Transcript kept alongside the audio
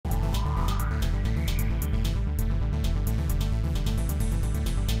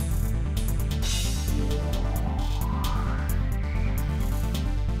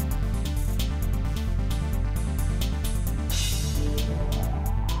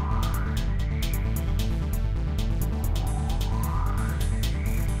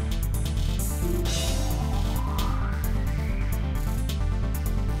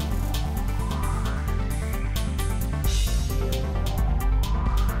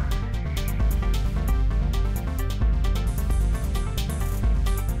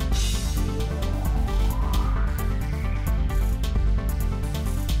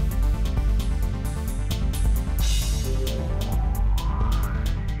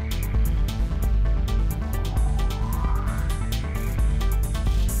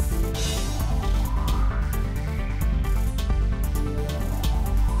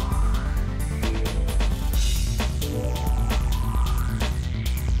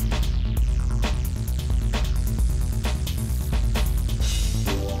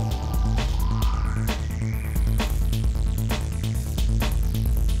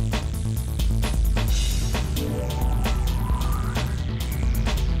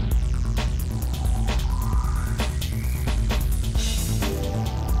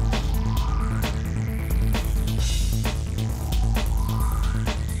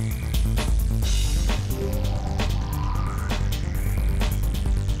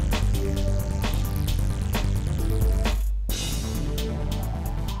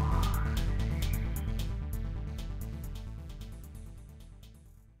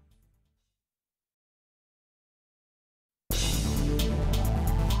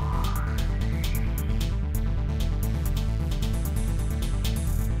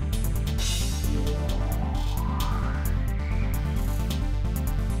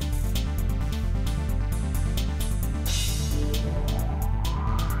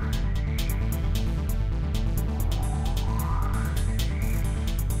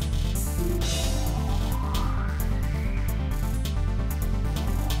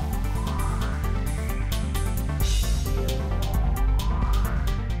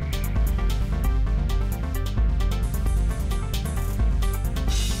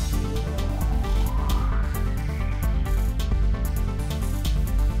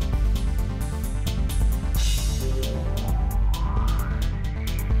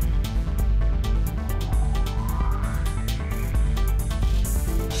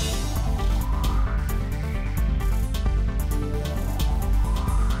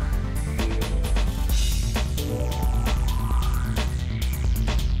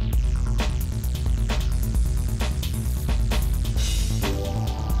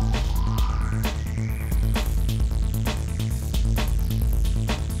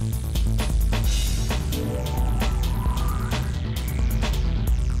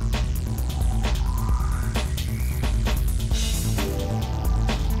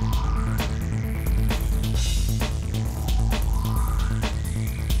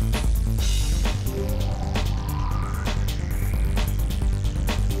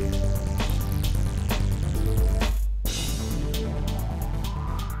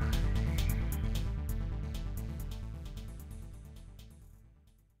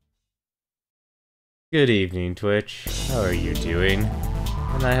Good evening, Twitch. How are you doing?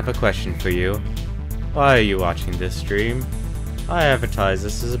 And I have a question for you. Why are you watching this stream? I advertise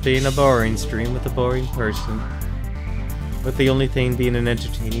this as being a boring stream with a boring person, with the only thing being an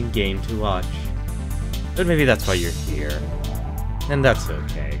entertaining game to watch. But maybe that's why you're here. And that's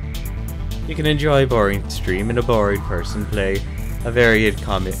okay. You can enjoy a boring stream and a boring person play a very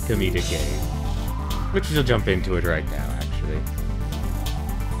comedic game. Which we'll jump into it right now, actually.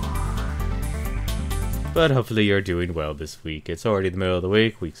 But hopefully you're doing well this week. It's already the middle of the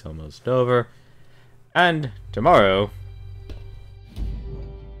week's almost over. And tomorrow,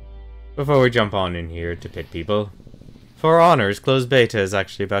 before we jump on in here to pit people, For Honors closed beta is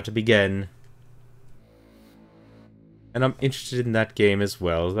actually about to begin. And I'm interested in that game as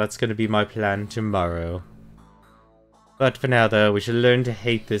well. That's going to be my plan tomorrow. But for now though, we should learn to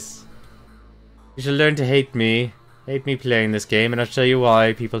hate this. You should learn to hate me playing this game, and I'll show you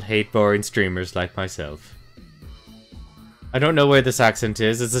why people hate boring streamers like myself. I don't know where this accent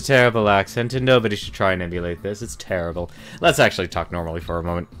is. It's a terrible accent, and nobody should try and emulate this. It's terrible. Let's actually talk normally for a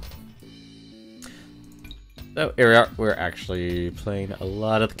moment. So, here we are. We're actually playing a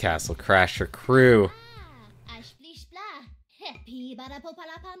lot of the Castle Crasher crew.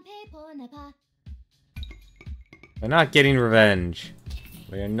 We're not getting revenge.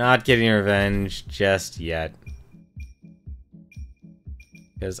 We are not getting revenge just yet.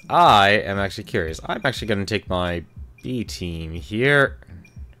 Because I am actually curious. I'm actually going to take my B team here.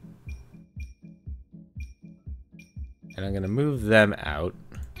 And I'm going to move them out.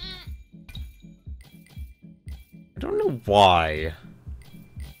 I don't know why.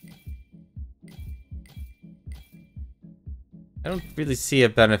 I don't really see a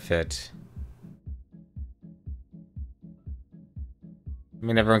benefit. I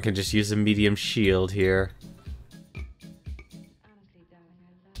mean, everyone can just use a medium shield here.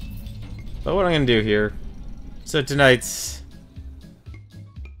 But what I'm gonna do here, so tonight's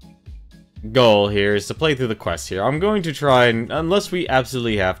goal here is to play through the quest here. I'm going to try and, unless we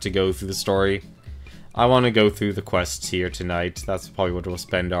absolutely have to go through the story, I want to go through the quests here tonight. That's probably what we'll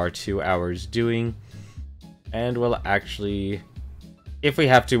spend our 2 hours doing. And we'll actually, if we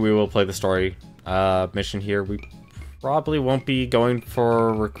have to, we will play the story mission here. We probably won't be going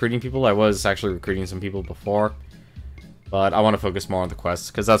for recruiting people. I was actually recruiting some people before. But I want to focus more on the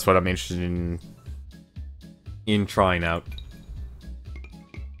quests, because that's what I'm interested in trying out.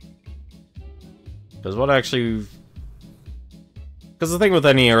 Because what actually... Because the thing with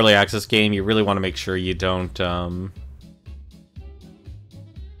any early access game, you really want to make sure you don't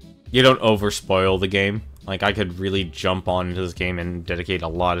overspoil the game. Like, I could really jump on into this game and dedicate a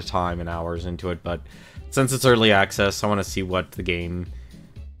lot of time and hours into it, but since it's early access, I want to see what the game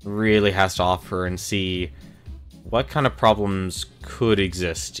really has to offer and see what kind of problems could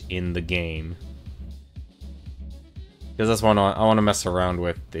exist in the game. Because that's what I want to mess around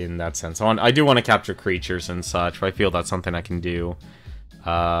with in that sense. I do want to capture creatures and such, but I feel that's something I can do.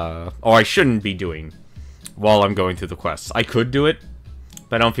 Or I shouldn't be doing while I'm going through the quests. I could do it,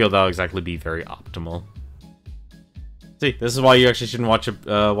 but I don't feel that'll exactly be very optimal. See, this is why you actually shouldn't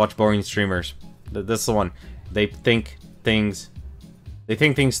watch boring streamers. This is the one. They think things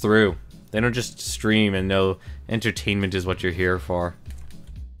through. They don't just stream and know entertainment is what you're here for.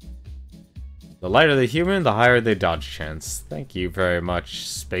 The lighter the human, the higher the dodge chance. Thank you very much,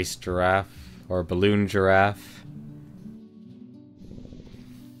 Space Giraffe, or Balloon Giraffe.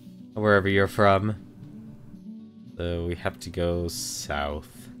 Wherever you're from. So we have to go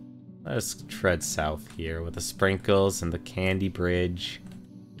south. Let's tread south here with the sprinkles and the candy bridge.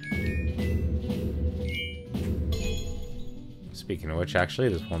 Speaking of which, actually,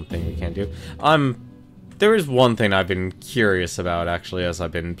 there's one thing we can't do. There is one thing I've been curious about, actually, as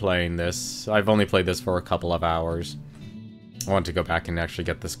I've been playing this. I've only played this for a couple of hours. I want to go back and actually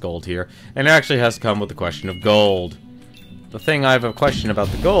get this gold here. And it actually has to come with the question of gold. The thing I have a question about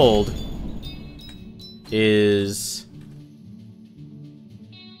the gold is...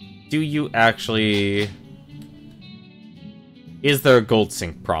 do you actually... is there a gold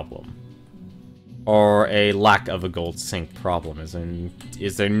sink problem? Or a lack of a gold sink problem?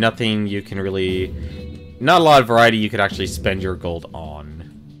 Is there nothing you can really... not a lot of variety you could actually spend your gold on?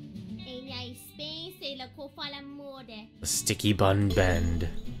 A sticky bun bend.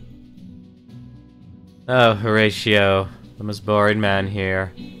 Oh, Horatio. The most boring man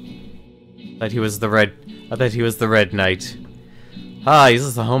here. I bet he was the Red Knight. Ah, this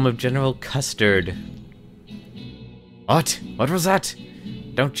is the home of General Custard. What? What was that?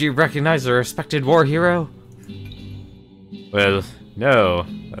 Don't you recognize a respected war hero? Well, no,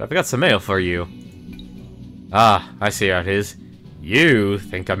 but I've got some mail for you. Ah, I see how it is. You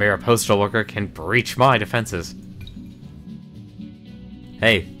think a mere postal worker can breach my defenses?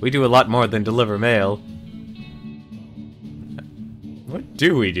 Hey, we do a lot more than deliver mail. What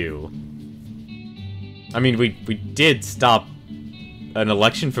do we do? I mean, we did stop an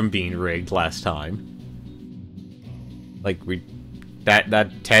election from being rigged last time. Like,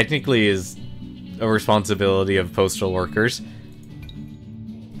 that technically is a responsibility of postal workers.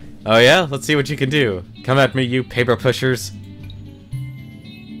 Oh yeah? Let's see what you can do. Come at me, you paper pushers.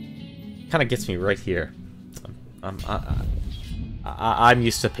 Kinda gets me right here. I'm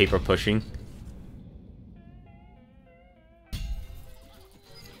used to paper pushing.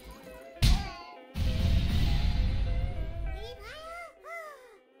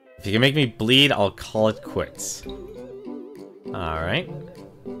 If you can make me bleed, I'll call it quits. Alright.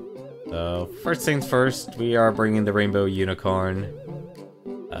 So, first things first, we are bringing the rainbow unicorn.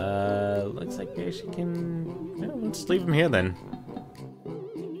 Looks like we actually can... Well, let's leave him here then.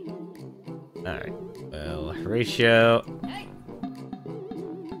 Alright. Well, Horatio...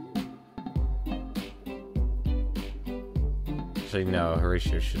 Actually, no,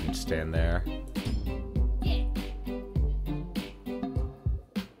 Horatio shouldn't stand there.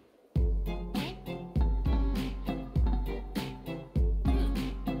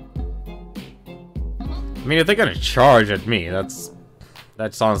 I mean, if they're gonna charge at me, that's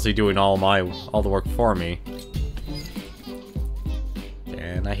honestly doing all the work for me.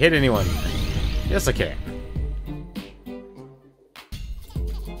 Can I hit anyone? Yes, I can.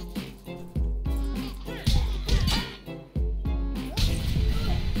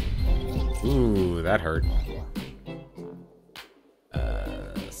 Ooh, that hurt.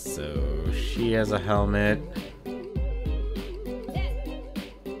 So she has a helmet.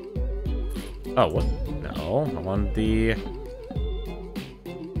 Oh, what? No, I want to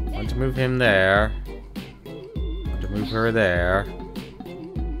move him there. I want to move her there.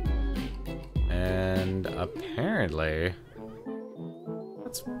 And apparently...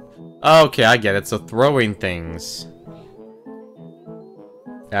 That's... Okay, I get it. So throwing things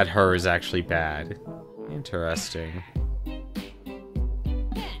at her is actually bad. Interesting.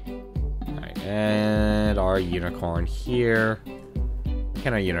 Alright, and our unicorn here.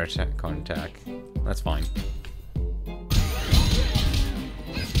 Can our unicorn attack? That's fine.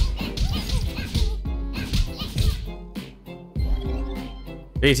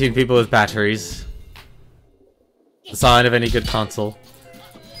 "18 people with batteries. The sign of any good console."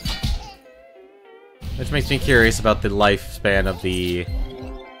 Which makes me curious about the lifespan of the...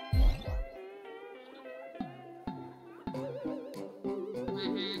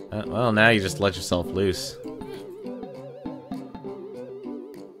 well, now you just let yourself loose.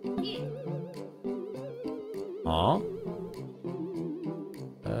 Aw.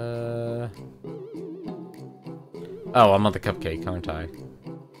 Oh, I'm on the cupcake, aren't I?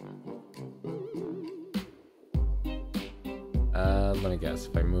 Let me guess.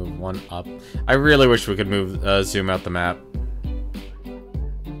 If I move one up... I really wish we could move, zoom out the map.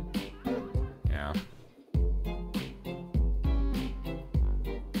 Yeah.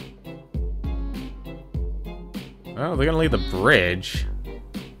 Oh, they're gonna leave the bridge.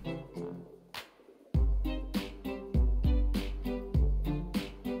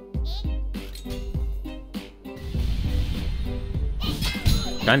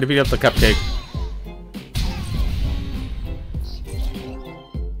 Time to beat up the cupcake.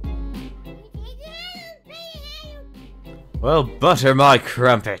 Well, butter my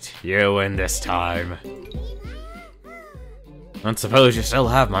crumpet. You win this time. And suppose you still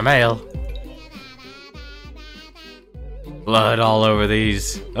have my mail. Blood all over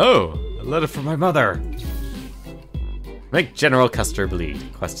these. Oh, a letter from my mother. Make General Custer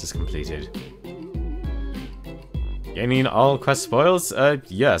bleed. Quest is completed. Gaining all quest spoils?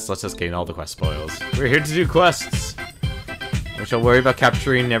 Yes, let's just gain all the quest spoils. We're here to do quests. We shall worry about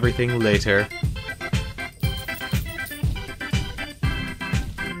capturing everything later.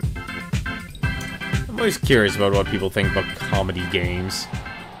 I'm always curious about what people think about comedy games.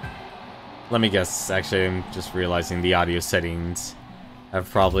 Let me guess, actually I'm just realizing the audio settings have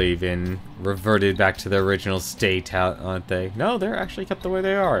probably been reverted back to their original state, aren't they? No, they're actually kept the way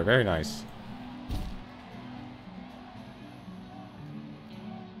they are. Very nice.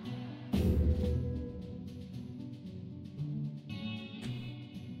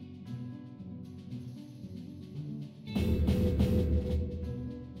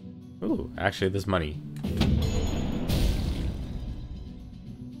 Ooh, actually, there's money.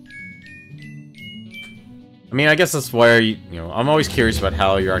 I mean, I guess that's where, you know, I'm always curious about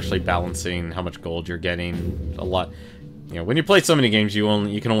how you're actually balancing how much gold you're getting. A lot. You know, when you play so many games, you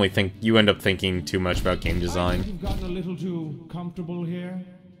end up thinking too much about game design. You've gotten a little too comfortable here.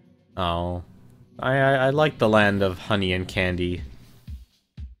 Oh. I like the land of honey and candy.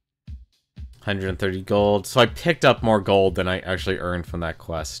 130 gold. So I picked up more gold than I actually earned from that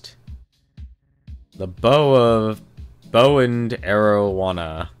quest. The bow and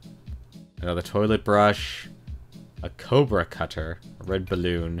arowana. Another toilet brush. A cobra cutter. A red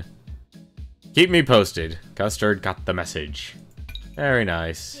balloon. Keep me posted. Custard got the message. Very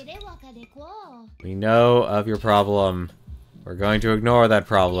nice. We know of your problem. We're going to ignore that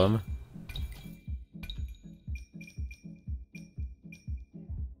problem.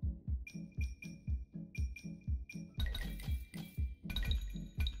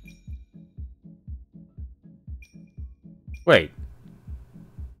 Wait.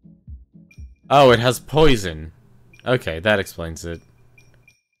 Oh, it has poison. Okay, that explains it.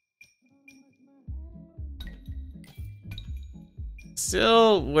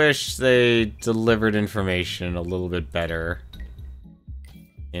 Still wish they delivered information a little bit better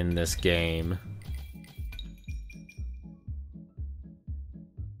in this game.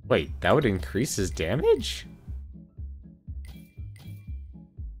 Wait, that would increase his damage?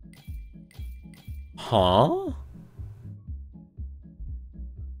 Huh?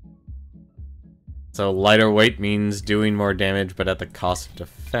 So lighter weight means doing more damage, but at the cost of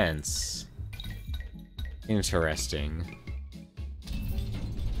defense. Interesting.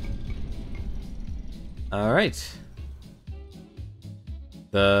 Alright.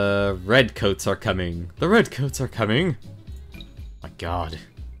 The redcoats are coming. The redcoats are coming! My god.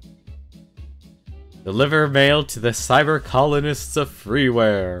 Deliver mail to the cyber colonists of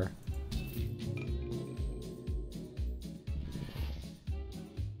freeware.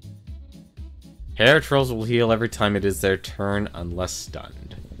 Hair trolls will heal every time it is their turn unless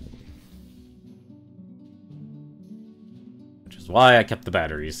stunned. Which is why I kept the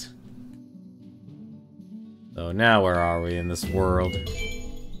batteries. So now where are we in this world?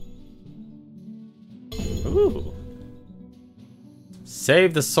 Ooh.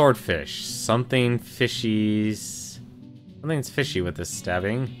 Save the swordfish. Something's fishy with this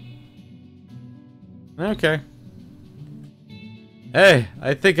stabbing. Okay. Hey,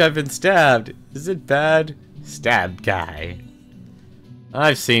 I think I've been stabbed. Is it bad? Stabbed guy.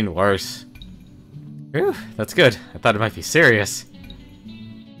 I've seen worse. Whew, that's good. I thought it might be serious.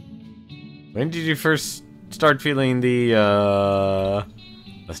 When did you first start feeling the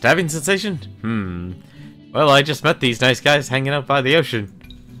stabbing sensation? Well, I just met these nice guys hanging out by the ocean.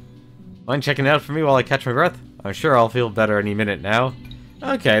 Mind checking it out for me while I catch my breath? I'm sure I'll feel better any minute now.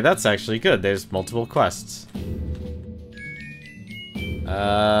 Okay, that's actually good. There's multiple quests.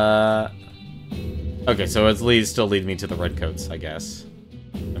 Okay, so it's still lead me to the redcoats, I guess.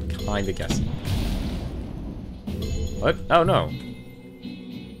 I'm kinda guessing. What? Oh, no.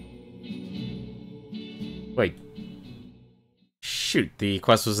 Wait. Shoot, the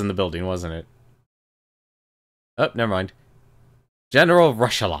quest was in the building, wasn't it? Oh, never mind. General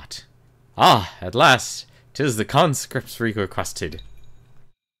Rushalot. Ah, at last. 'Tis the conscripts we requested.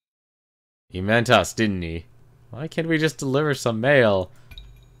 He meant us, didn't he? Why can't we just deliver some mail?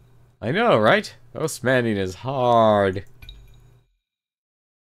 I know, right? Postmaning is hard.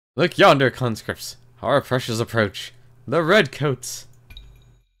 Look yonder, conscripts. Our precious approach. The redcoats.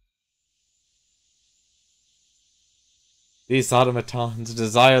 These automatons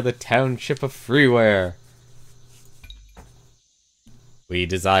desire the township of freeware. We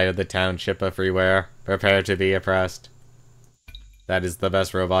desire the township of freeware. Prepare to be oppressed. That is the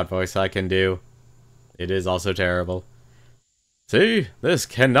best robot voice I can do. It is also terrible. See, this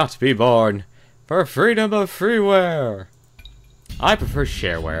cannot be borne. For freedom of freeware. I prefer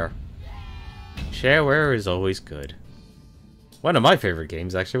shareware. Shareware is always good. One of my favorite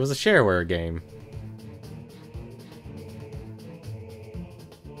games actually was a shareware game.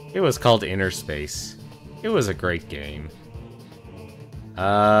 It was called Inner Space. It was a great game.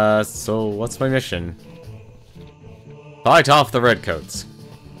 So what's my mission? Fight off the redcoats.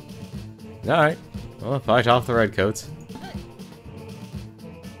 Alright, well, fight off the redcoats.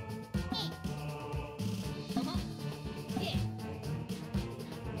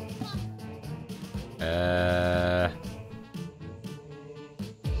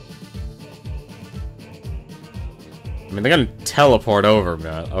 I mean, they're gonna teleport over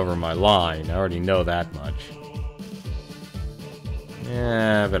my line. I already know that much.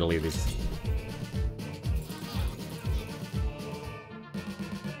 Yeah, I better leave these.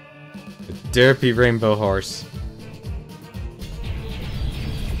 The derpy rainbow horse.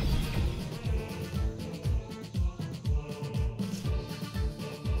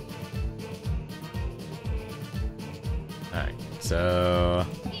 Alright, so...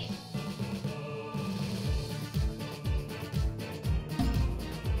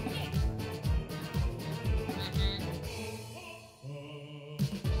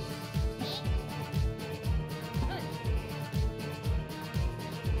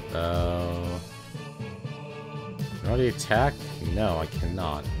 Can I already attack? No, I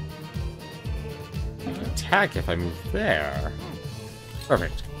cannot. I can attack if I move there.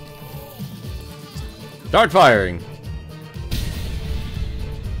 Perfect. Start firing!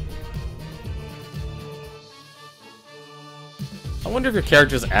 I wonder if your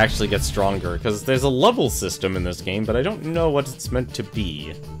characters actually get stronger, because there's a level system in this game, but I don't know what it's meant to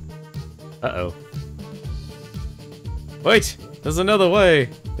be. Uh-oh. Wait! There's another way!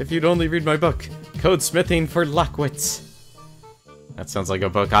 If you'd only read my book, Code Smithing for Lockwits. That sounds like a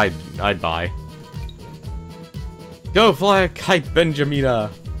book I'd buy. Go fly a kite, Benjamina!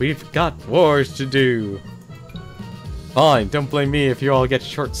 We've got wars to do! Fine, don't blame me if you all get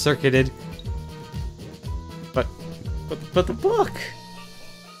short-circuited. But the book!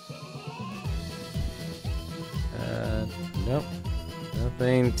 Nope.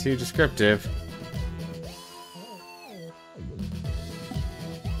 Nothing too descriptive.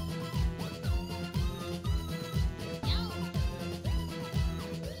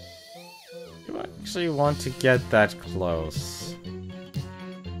 Do I actually want to get that close?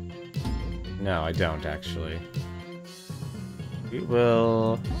 No, I don't, actually. We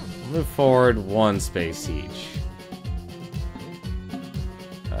will move forward one space each.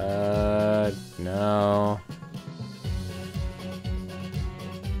 No.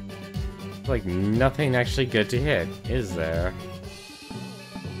 Like, nothing actually good to hit, is there?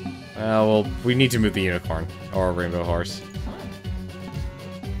 Well, we need to move the unicorn, or rainbow horse.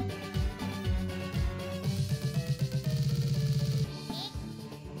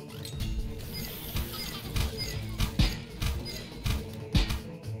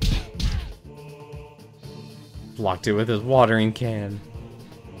 Blocked it with his watering can.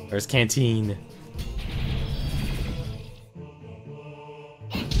 Or his canteen.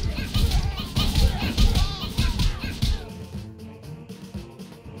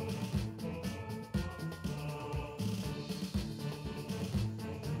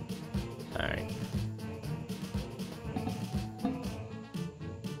 Alright.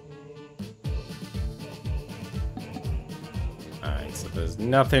 Alright, so there's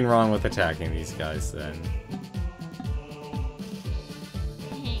nothing wrong with attacking these guys then.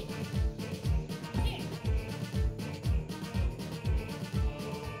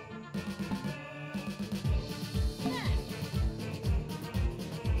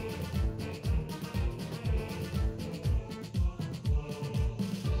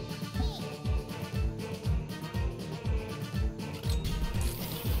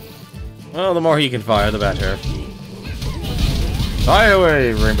 Well, the more he can fire, the better. Fire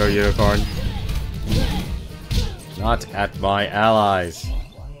away, Rainbow Unicorn. Not at my allies.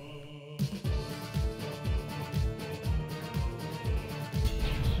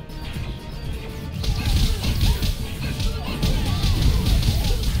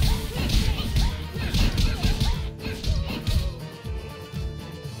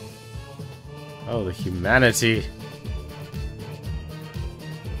 Oh, the humanity.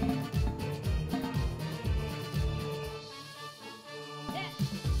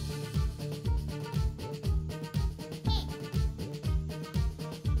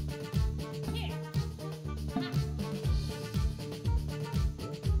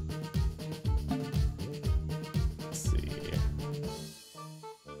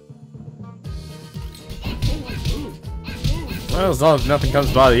 Well, as long as nothing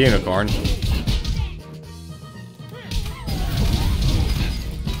comes by the unicorn.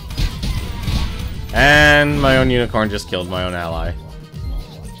 And my own unicorn just killed my own ally.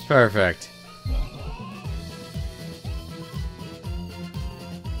 Perfect.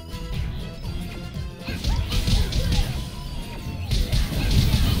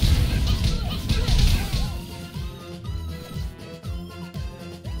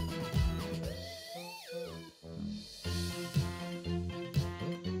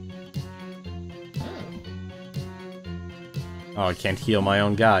 Oh, I can't heal my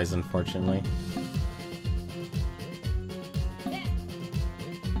own guys, unfortunately.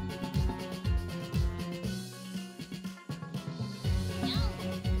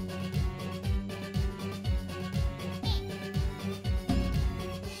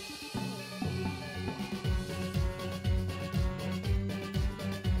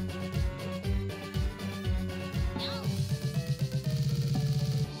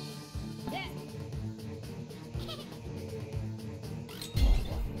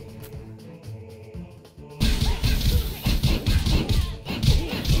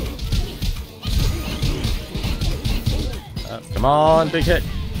 Come on, big hit.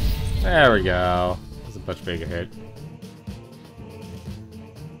 There we go. That's a much bigger hit.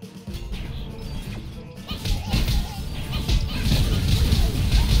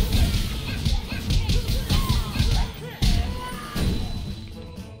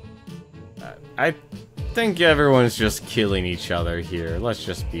 I think everyone's just killing each other here. Let's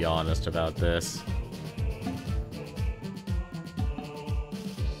just be honest about this.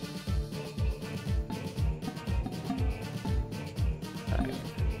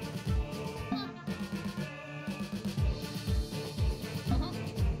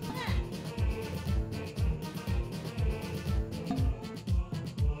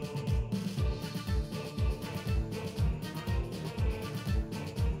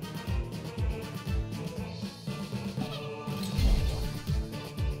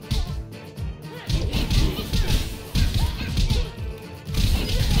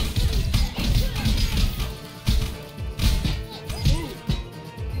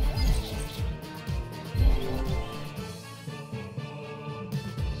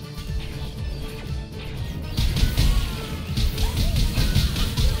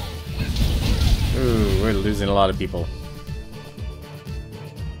 Ooh, we're losing a lot of people.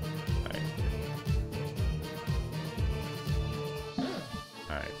 Alright.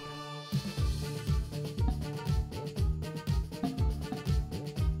 Alright.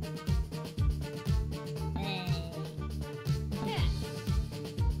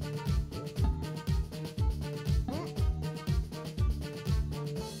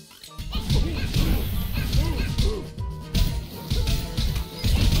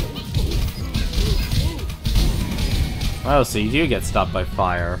 Oh, so you do get stopped by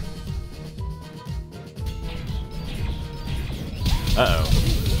fire. Uh-oh.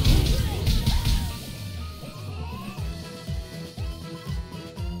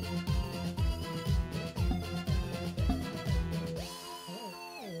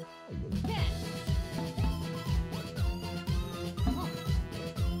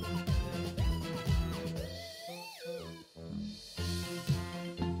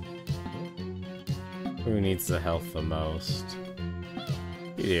 Who needs the health the most?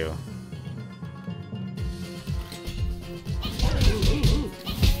 You do.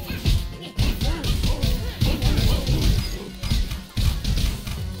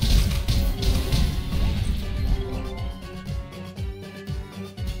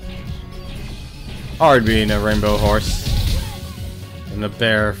 Hard being a rainbow horse in a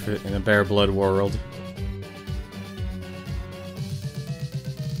bear blood world.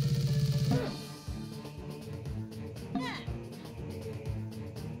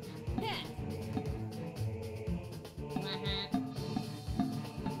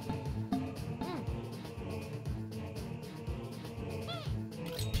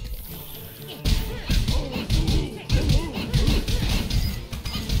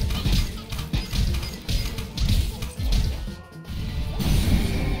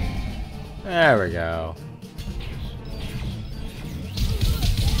 There we go.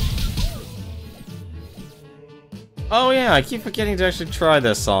 Oh yeah, I keep forgetting to actually try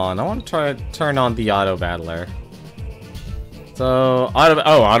this on. I want to try to turn on the auto battler. So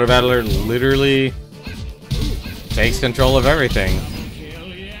auto battler literally takes control of everything.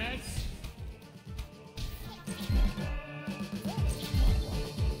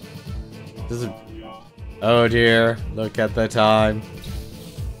 This is. Oh dear! Look at the time.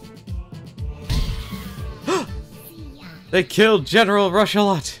 They killed General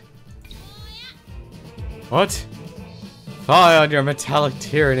Rushalot! What? Fie on your metallic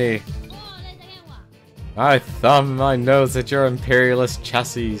tyranny! I thumb my nose at your imperialist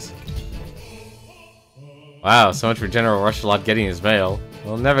chassis. Wow, so much for General Rushalot getting his mail.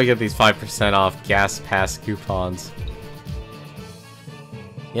 We'll never get these 5% off gas pass coupons.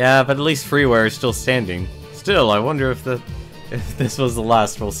 Yeah, but at least freeware is still standing. Still, I wonder if this was the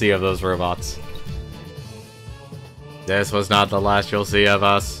last we'll see of those robots. This was not the last you'll see of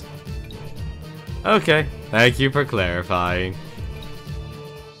us. Okay, thank you for clarifying.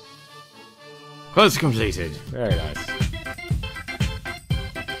 Quest completed. Very nice.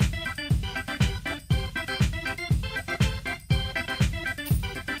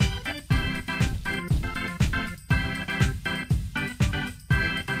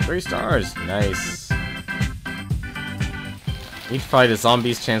 Three stars. Nice. Each fight, a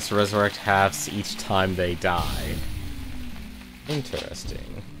zombie's chance to resurrect halves each time they die.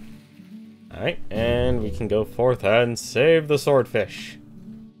 Interesting. Alright, and we can go forth and save the swordfish.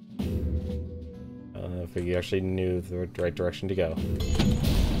 If we actually knew the right direction to go.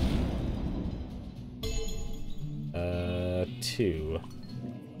 Two.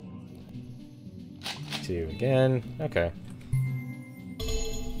 Two again. Okay.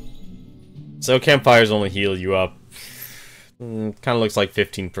 So campfires only heal you up. Kind of looks like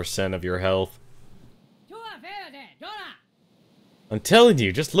 15% of your health. I'm telling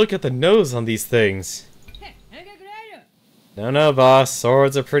you, just look at the nose on these things. No, boss.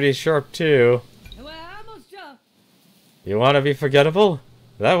 Swords are pretty sharp, too. You want to be forgettable?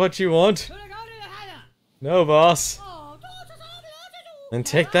 Is that what you want? No, boss. Then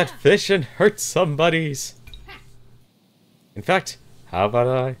take that fish and hurt somebody's. In fact, how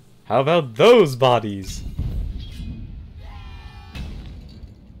about those bodies?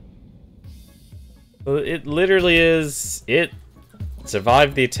 Well, it literally is... It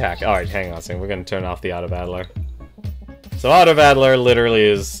survived the attack. Alright, hang on a second. We're going to turn off the auto-battler. So auto-battler literally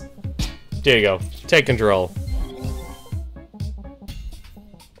is... There you go. Take control.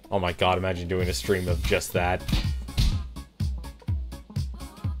 Oh my god, imagine doing a stream of just that.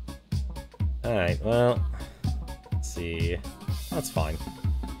 Alright, well... Let's see... That's fine.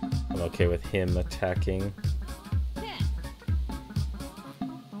 I'm okay with him attacking.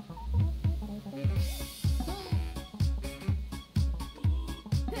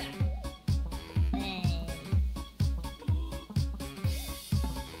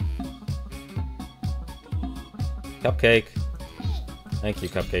 Cupcake. Thank you,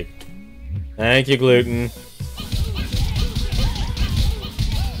 Cupcake. Thank you, Gluten.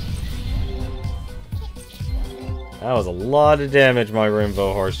 That was a lot of damage my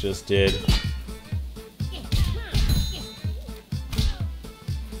Rainbow Horse just did.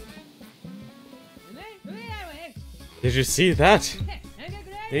 Did you see that?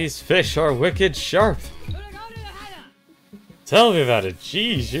 These fish are wicked sharp. Tell me about it.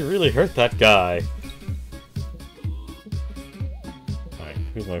 Jeez, you really hurt that guy. Alright,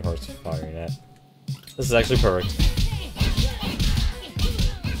 who's my horse firing at? This is actually perfect.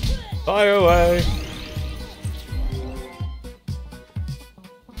 Fire away!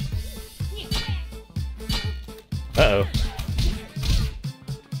 Uh-oh.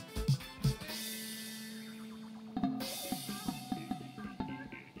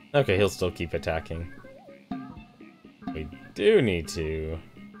 Okay, he'll still keep attacking. We do need to...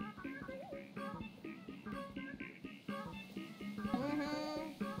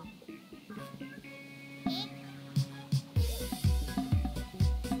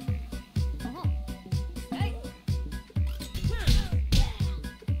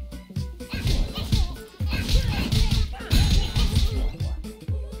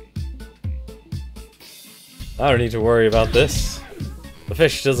 I don't need to worry about this. The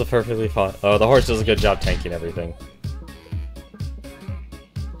fish does a perfectly fine... Oh, the horse does a good job tanking everything.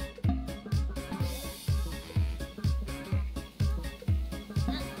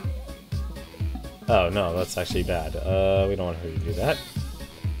 Oh, no, that's actually bad. We don't want her to do that.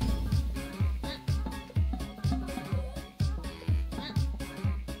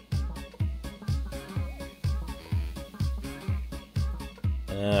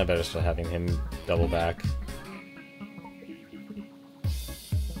 I better start having him double back.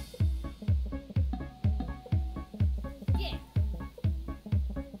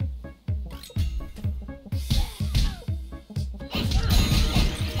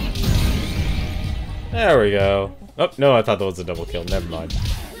 There we go. Oh, no, I thought that was a double kill. Never mind.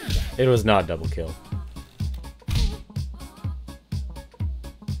 It was not double kill.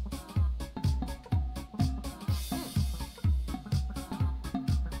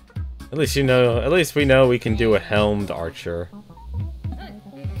 At least you know, at least we know we can do a helmed archer.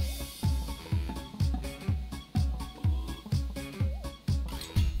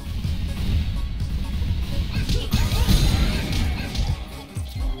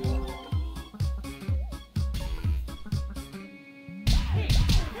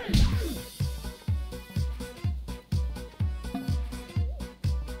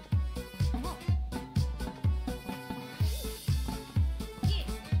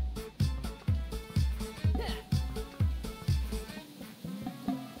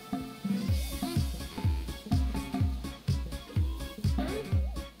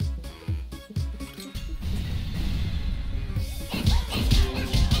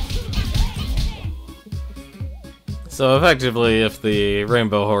 So effectively, if the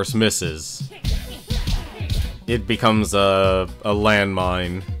Rainbow Horse misses, it becomes a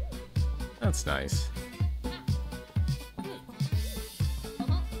landmine. That's nice.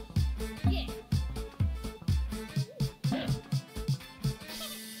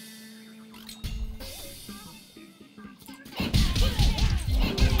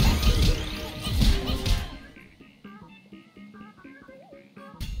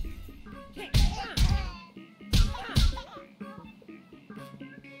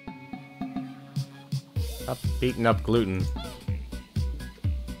 Stop beating up Gluten.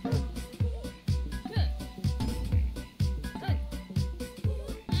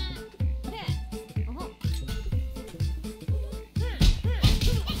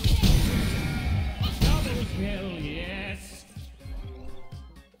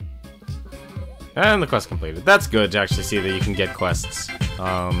 And the quest completed. That's good to actually see that you can get quests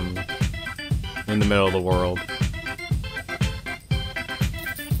in the middle of the world.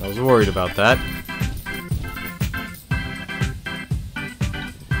 I was worried about that.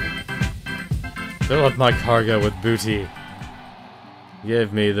 Fill up my cargo with booty.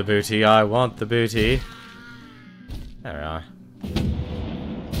 Give me the booty. I want the booty. There we are.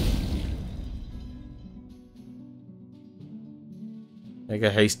 Make a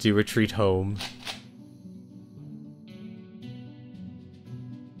hasty retreat home.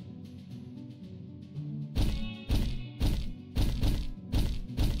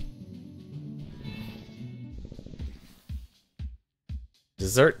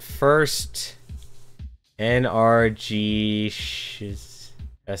 Dessert first. NRG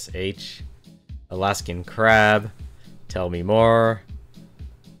SH. Alaskan crab. Tell me more.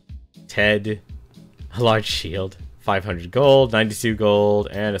 Ted. A large shield. 500 gold, 92 gold,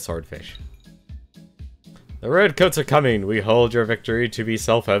 and a swordfish. The redcoats are coming. We hold your victory to be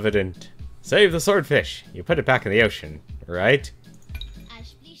self-evident. Save the swordfish. You put it back in the ocean, right?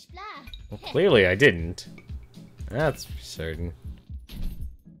 Well, clearly I didn't. That's for certain.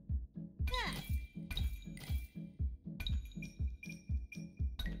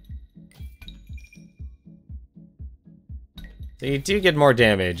 So you do get more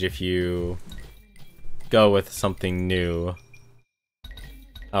damage if you go with something new.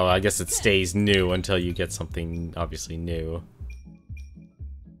 Oh, I guess it stays new until you get something obviously new.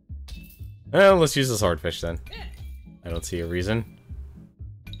 Well, let's use the swordfish then. I don't see a reason.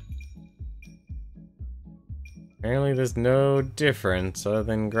 Apparently there's no difference other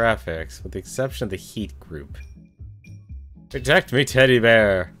than graphics, with the exception of the heat group. Protect me, teddy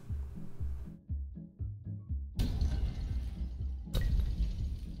bear!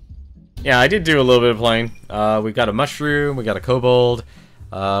 Yeah, I did do a little bit of playing. We got a mushroom, we got a kobold,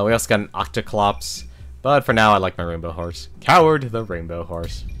 we also got an octoclops, but for now I like my rainbow horse. Coward the rainbow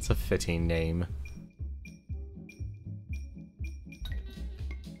horse. It's a fitting name.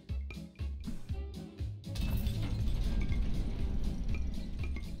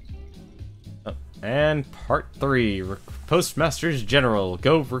 Oh, and part 3, Postmaster's General.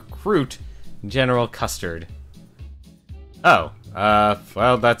 Go recruit General Custard. Oh,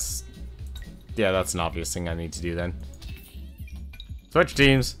 well that's... yeah, that's an obvious thing I need to do then. Switch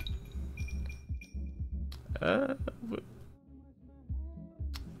teams. You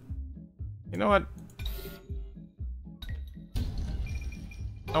know what?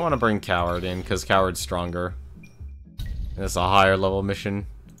 I want to bring Coward in, because Coward's stronger. And it's a higher level mission.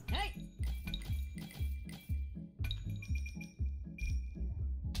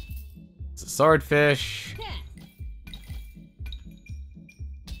 It's a swordfish.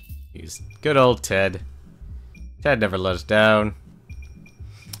 Use good old Ted. Ted never let us down.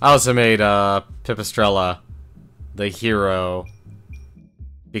 I also made Pipistrella the hero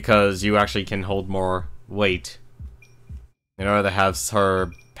because you actually can hold more weight in order to have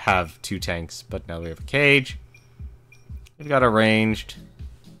her have 2 tanks. But now we have a cage. We've got a ranged.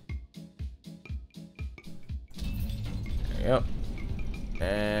 There we go.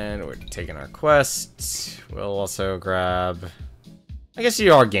 And we're taking our quest. We'll also grab... I guess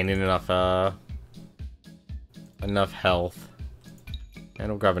you are gaining enough health. And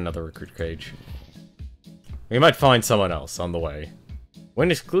we'll grab another recruit cage. We might find someone else on the way.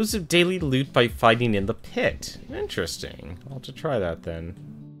 Win exclusive daily loot by fighting in the pit. Interesting. I'll have to try that then.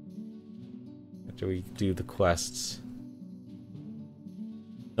 After we do the quests.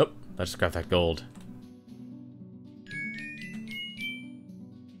 Oh, let's grab that gold.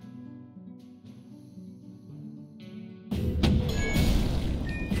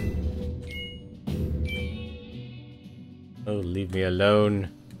 Oh, leave me alone.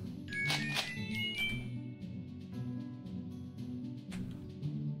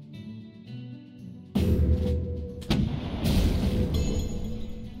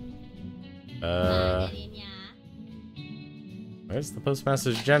 Where's the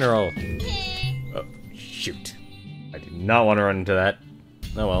Postmaster's General? Oh, shoot. I did not want to run into that.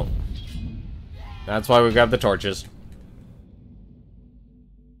 Oh well. That's why we grabbed the torches.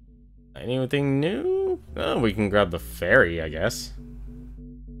 Anything new? Oh, we can grab the ferry, I guess.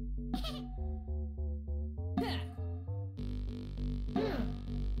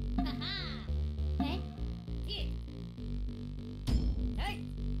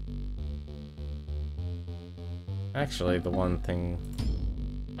 Actually, the one thing...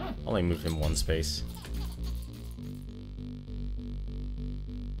 only move him 1 space.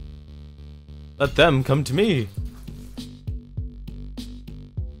 Let them come to me!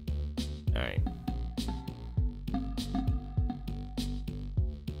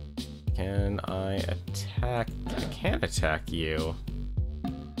 Can I attack you.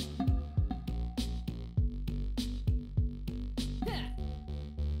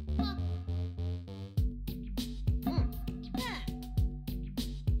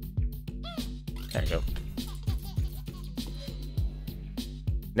 There you go.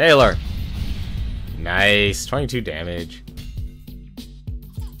 Nail her! Nice, 22 damage.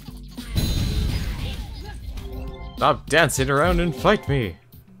 Stop dancing around and fight me!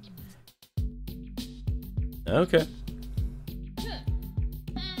 Okay.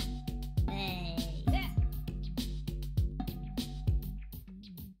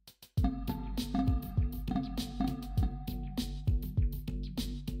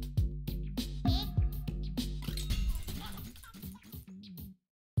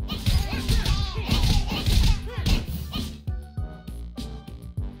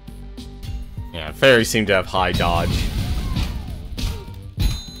 Yeah, fairies seem to have high dodge.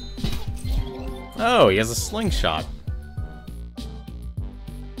 Oh, he has a slingshot.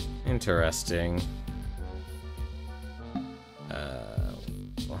 Interesting.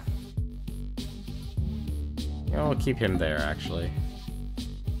 Yeah, we'll keep him there, actually.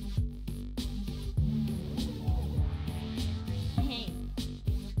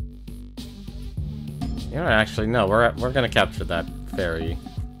 You know, actually, no, we're gonna capture that fairy.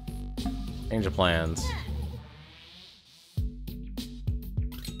 Change of plans.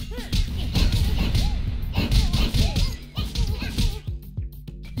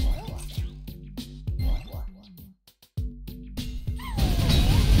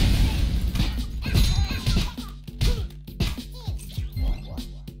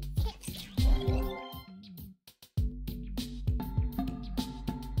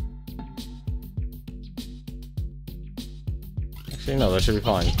 Actually, no, that should be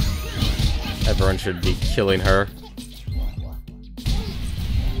fine. Everyone should be killing her.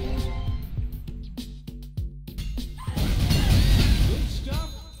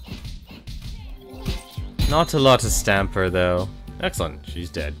 Not a lot to stamp her, though. Excellent, she's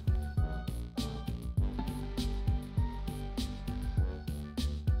dead.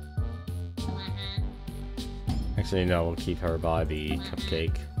 Actually, no, we'll keep her by the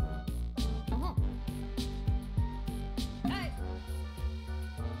cupcake.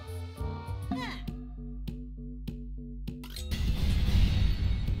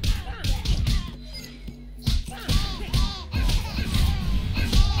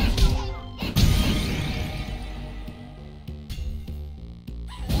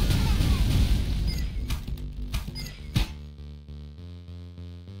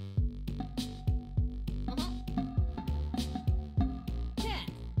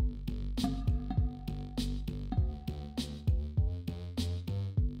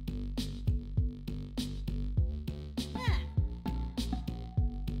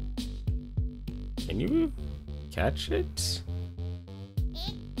 Can you catch it?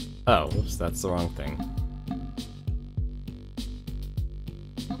 Oh, whoops, that's the wrong thing.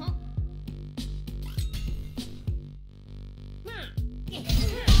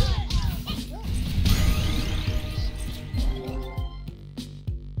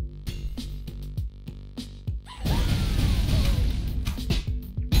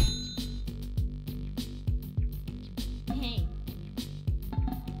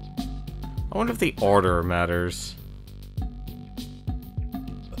 I wonder if the order matters.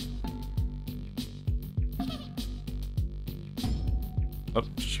 Oh,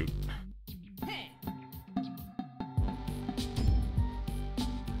 shoot.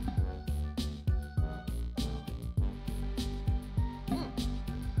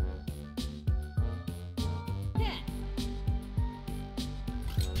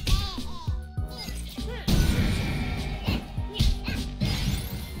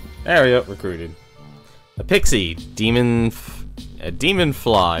 There we go, recruited. A pixie, a demon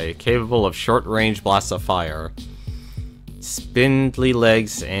fly, capable of short-range blasts of fire, spindly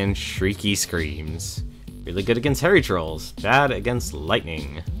legs, and shrieky screams. Really good against hairy trolls, bad against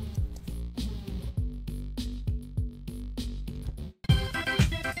lightning.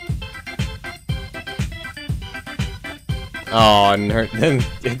 Oh, and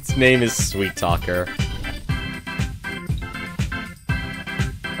its name is Sweet Talker.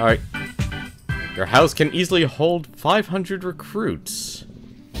 Alright. Your house can easily hold 500 recruits.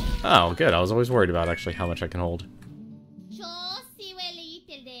 Oh, good. I was always worried about actually how much I can hold.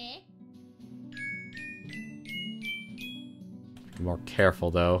 Be more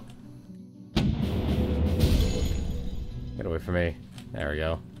careful, though. Get away from me. There we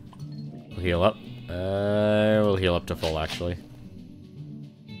go. We'll heal up. We'll heal up to full, actually.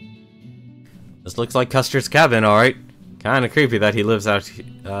 This looks like Custer's cabin, alright. Kinda creepy that he lives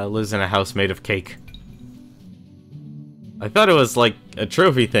in a house made of cake. I thought it was like a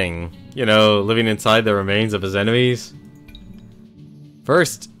trophy thing. You know, living inside the remains of his enemies.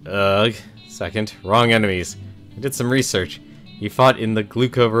 First, second, wrong enemies. I did some research. He fought in the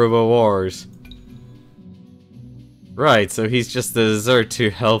Gluco-Robo Wars. Right, so he's just the dessert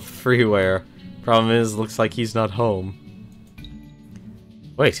to health freeware. Problem is, looks like he's not home.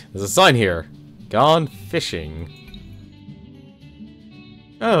 Wait, there's a sign here. Gone fishing.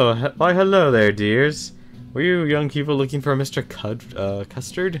 Oh, why hello there, dears. Were you young people looking for Mr.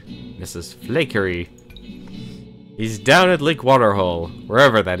 Custard? Mrs. Flakery. He's down at Lake Waterhole,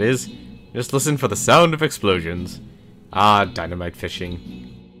 wherever that is. Just listen for the sound of explosions. Ah, dynamite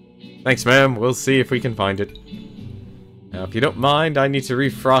fishing. Thanks, ma'am. We'll see if we can find it. Now, if you don't mind, I need to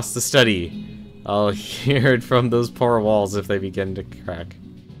refrost the study. I'll hear it from those poor walls if they begin to crack.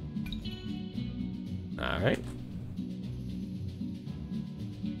 Alright.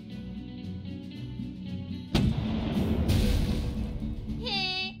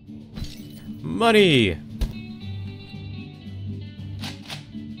 Money!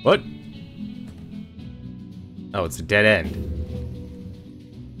 What? Oh, it's a dead end.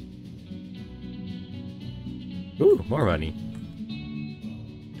 Ooh, more money.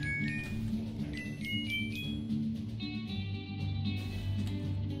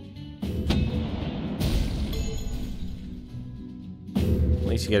 At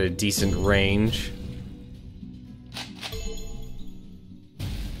least you get a decent range.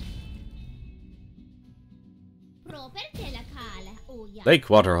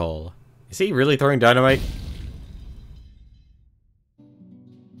 Lake Waterhole. Is he really throwing dynamite?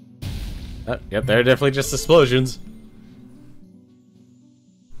 Yep, they're definitely just explosions.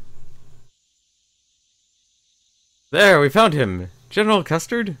 There, we found him! General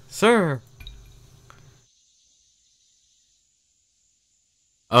Custard? Sir!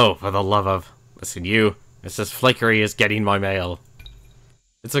 Oh, for the love of... Listen, you. Mrs. Flakery is getting my mail.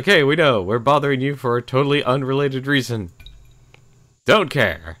 It's okay, we know. We're bothering you for a totally unrelated reason. Don't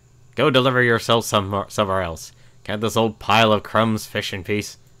care. Go deliver yourself somewhere else. Can't this old pile of crumbs fish in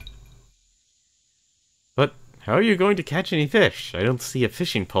peace? But how are you going to catch any fish? I don't see a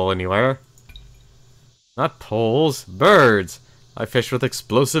fishing pole anywhere. Not poles, birds. I fish with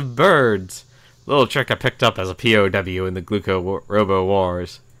explosive birds. Little trick I picked up as a POW in the Gluco-Robo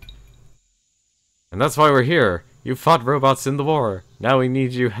Wars. And that's why we're here. You fought robots in the war. Now we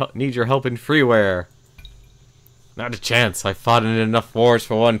need your help in freeware. Not a chance. I fought in enough wars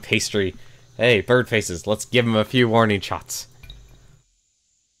for one pastry. Hey, bird faces, let's give him a few warning shots.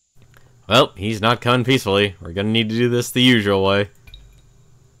 Well, he's not coming peacefully. We're gonna need to do this the usual way.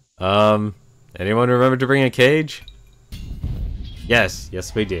 Anyone remember to bring a cage? Yes,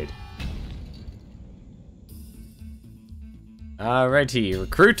 we did. Alrighty,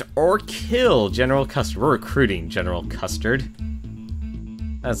 recruit or kill General Custard. We're recruiting General Custard.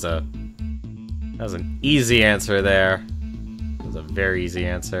 That was an easy answer there. That was a very easy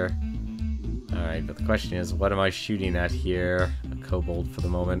answer. Alright, but the question is, what am I shooting at here? A kobold for the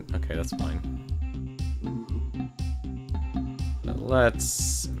moment. Okay, that's fine. But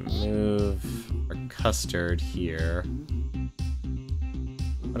let's move our Custard here.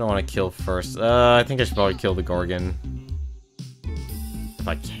 I don't want to kill first. I think I should probably kill the Gorgon. If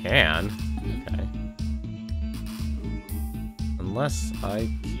I can. Okay. Unless I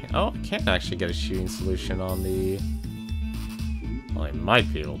can... Oh, I can't actually get a shooting solution on the... Well, I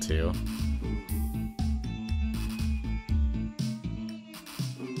might be able to.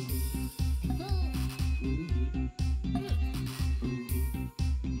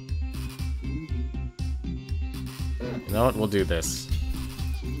 You know what? We'll do this.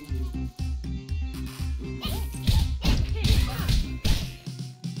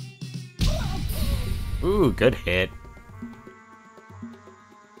 Ooh, good hit.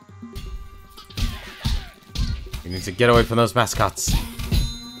 We need to get away from those mascots.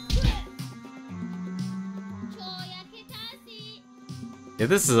 Yeah,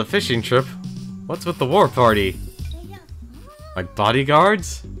 this is a fishing trip. What's with the war party? My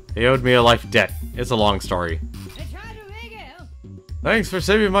bodyguards? They owed me a life debt. It's a long story. Thanks for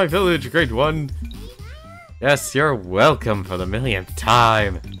saving my village, Great One. Yes, you're welcome for the millionth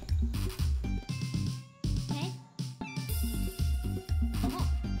time.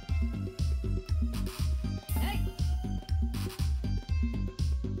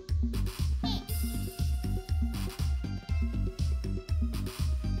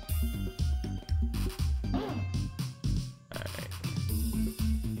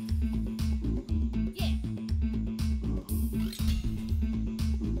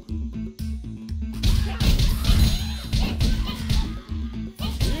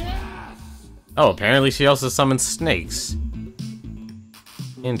 Oh, apparently she also summons snakes.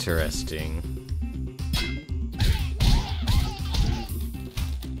 Interesting.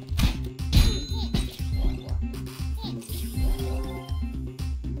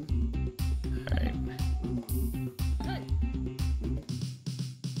 Alright.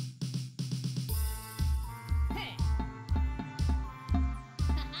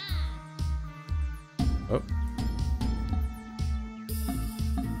 Oh.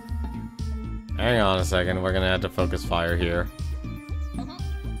 Hang on a second, we're gonna have to focus fire here.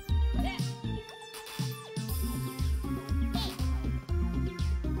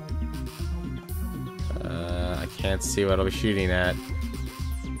 I can't see what I'll be shooting at.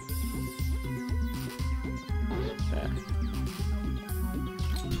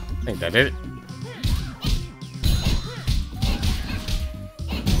 I think that did it.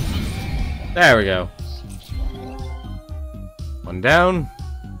 There we go. One down.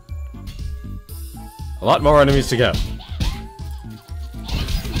 A lot more enemies to go.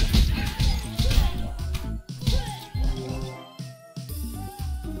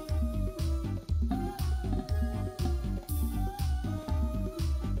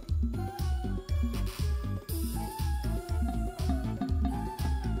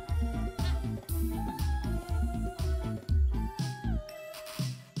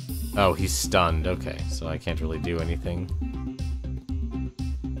 Oh, he's stunned. Okay, so I can't really do anything.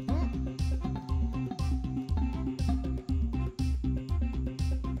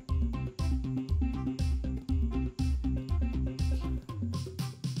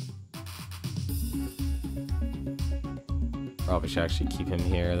 Probably should actually keep him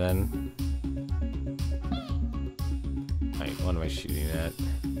here then. Wait, what am I shooting at?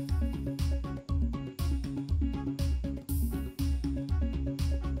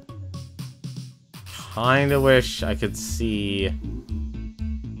 Kinda wish I could see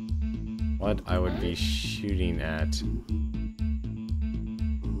what I would be shooting at.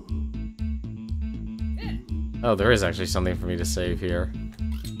 Oh, there is actually something for me to save here.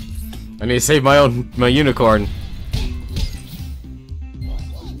 I need to save my unicorn.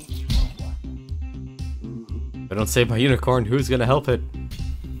 If I don't save my unicorn, who's gonna help it?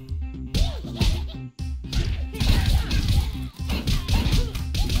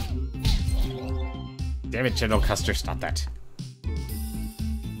 Damn it, General Custer, stop that.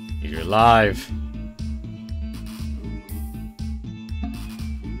 You're alive.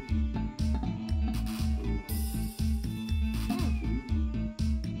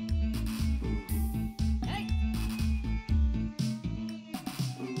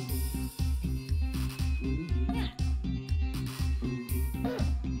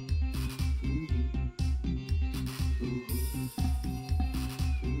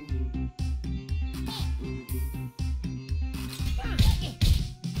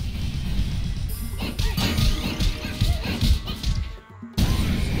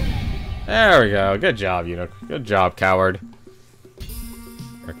 There we go. Good job, Good job, coward.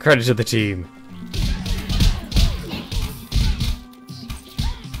 Credit to the team.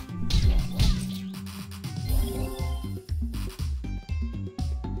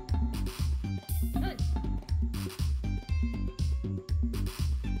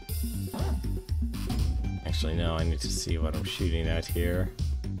 Actually, no, I need to see what I'm shooting at here.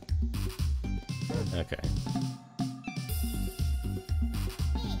 Okay.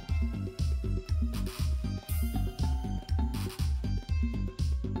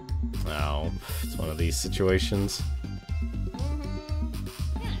 Oh, it's one of these situations.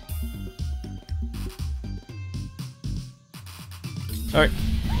 Alright.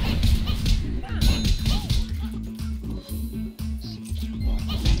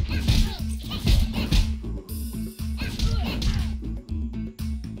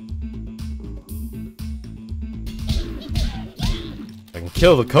 If I can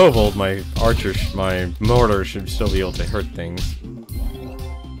kill the kobold, my my mortar should still be able to hurt things.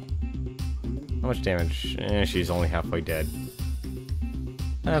 How much damage? She's only halfway dead.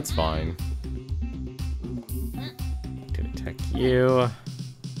 That's fine. Could attack you.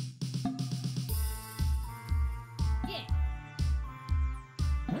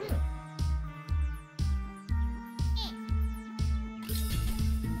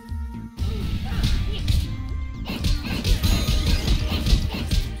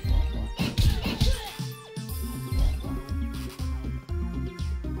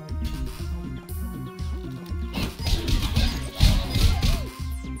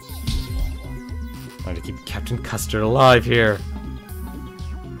 Trying to keep Captain Custard alive here.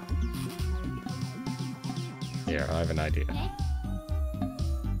 Here, I have an idea.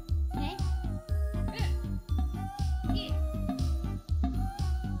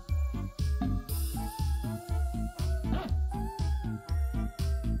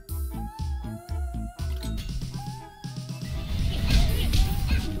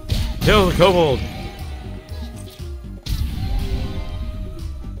 Kill the kobold!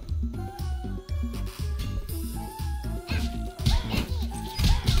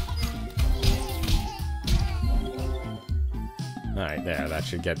 Alright, there, that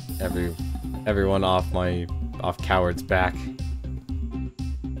should get everyone off Coward's back.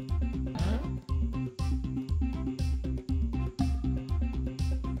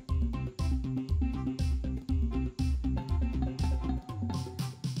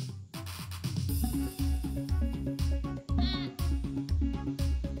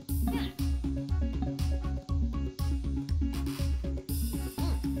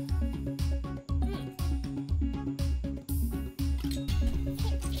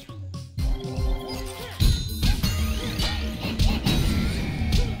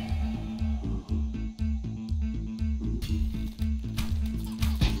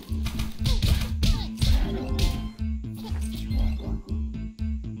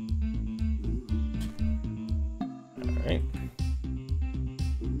 Alright.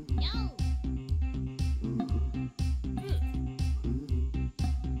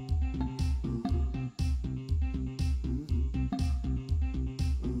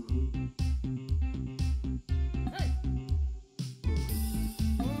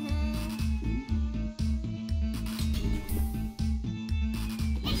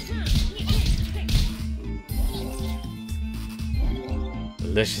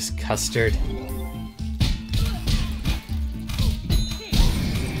 Delicious custard.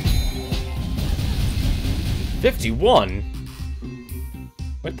 $51?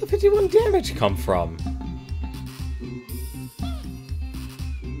 Where'd the 51 damage come from?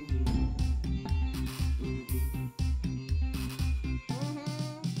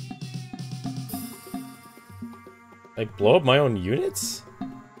 I blow up my own units? I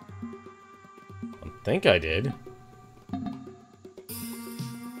don't think I did.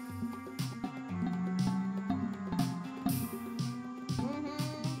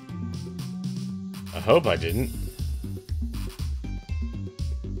 I hope I didn't.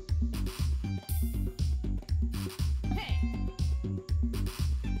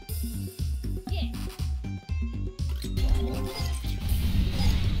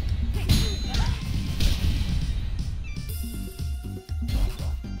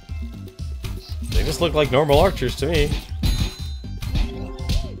 They just look like normal archers to me.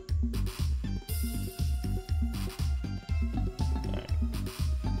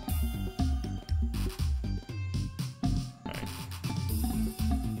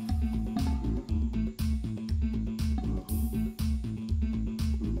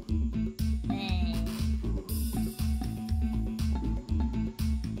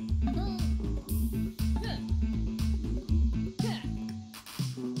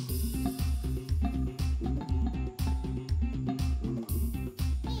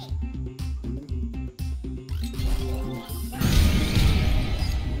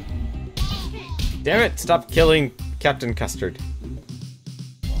 Damn it, stop killing Captain Custard.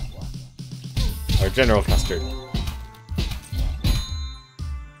 Or General Custard.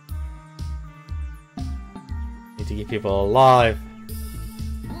 Need to keep people alive.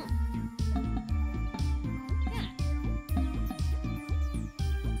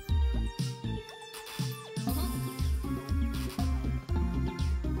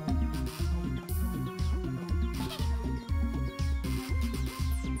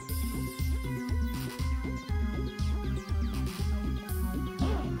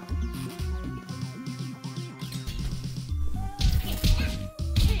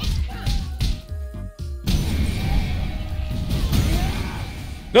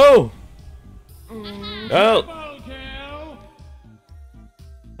 No! Oh!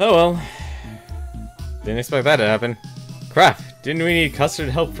 Oh well. Didn't expect that to happen. Crap! Didn't we need custard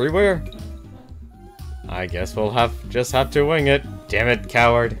help freeware? I guess we'll just have to wing it. Damn it,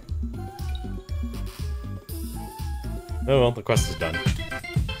 coward. Oh well, the quest is done.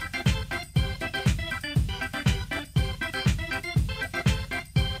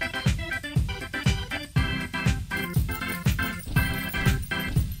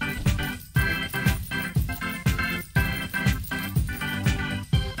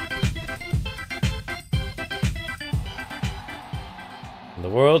 The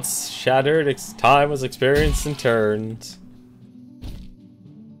world's shattered, time was experienced and turned.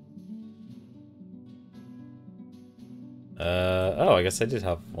 Oh, I guess I did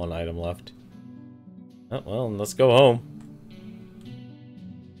have one item left. Oh, well, let's go home.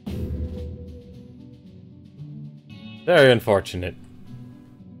 Very unfortunate.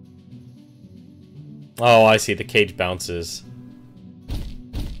 Oh, I see, the cage bounces.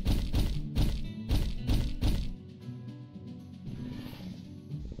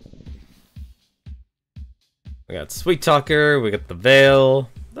 We got Sweet Talker, we got the Veil.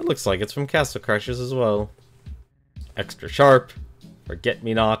 That looks like it's from Castle Crashers as well. Extra Sharp, Forget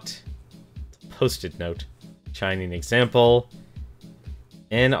Me Not, Post-it Note, Shining Example,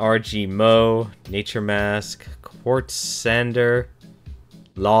 NRG Mo, Nature Mask, Quartz Sander,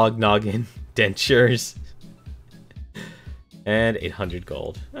 Log Noggin, Dentures, and 800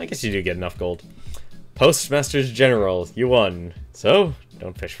 gold. I guess you do get enough gold. Postmasters General, you won. So,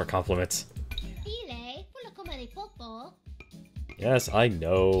 don't fish for compliments. Yes, I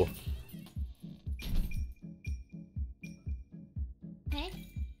know.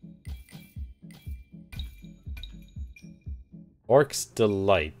 Orc's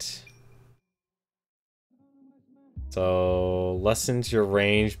Delight. So, lessens your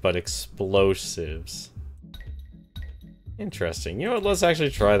range, but explosives. Interesting. You know what? Let's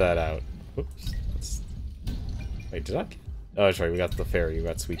actually try that out. Oops. Wait, did I? Oh, that's right. We got the fairy. We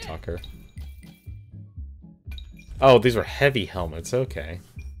got Sweet Talker. Oh, these were heavy helmets. Okay.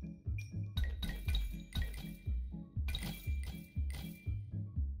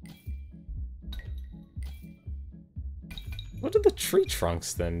 What did the tree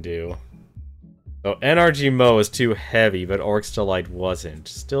trunks then do? Oh, NRG Mo is too heavy, but Orc's Delight wasn't.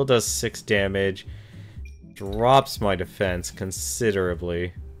 Still does 6 damage. Drops my defense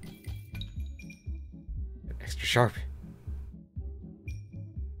considerably. Extra sharp.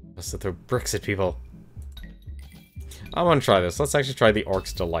 Must have throw bricks at people. I want to try this. Let's actually try the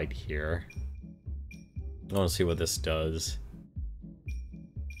Orc's Delight here. I want to see what this does.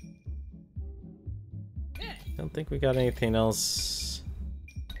 Don't think we got anything else.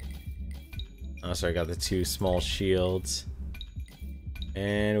 Oh, sorry, I got the 2 small shields.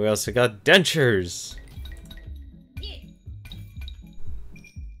 And we also got dentures.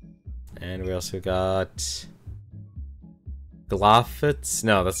 And we also got Gloffits.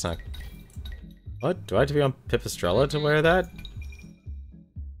 No, that's not. What? Do I have to be on Pipistrella to wear that?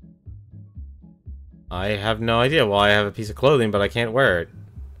 I have no idea why I have a piece of clothing, but I can't wear it.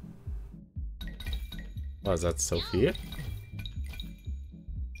 Oh, is that Sophia?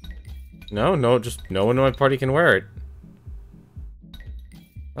 No, just no one in my party can wear it.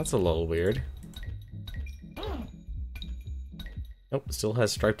 That's a little weird. Nope, still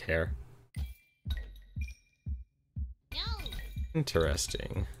has striped hair.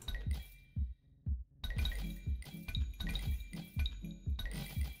 Interesting.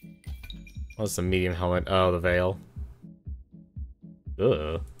 What's the medium helmet? Oh, the veil.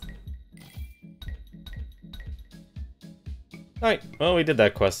 Ugh. Alright, well, we did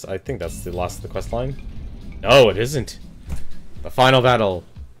that quest. I think that's the last of the quest line. No, it isn't. The final battle.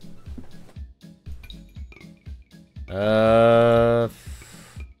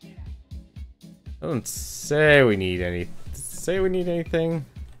 Doesn't say we need any. Say we need anything.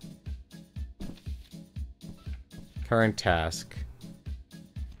 Current task.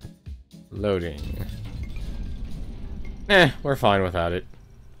 Loading. We're fine without it.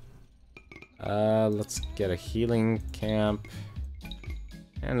 Let's get a healing camp.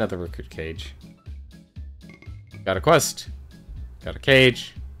 And another recruit cage. Got a quest. Got a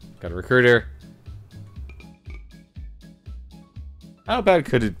cage. Got a recruiter. How bad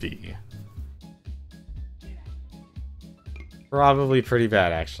could it be? Probably pretty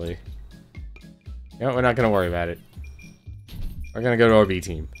bad, actually. No, we're not gonna worry about it. We're gonna go to our B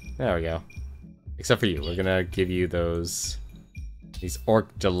team. There we go. Except for you. We're gonna give you these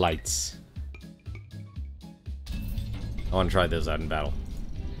Orc Delights. I want to try those out in battle.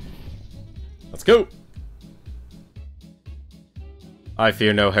 Let's go! I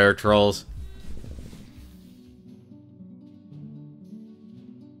fear no hair trolls.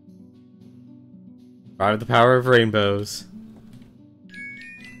 Ride with the power of rainbows.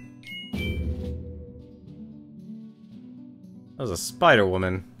 That was a spider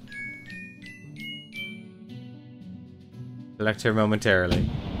woman. Select her momentarily.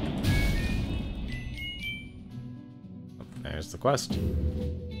 There's the quest.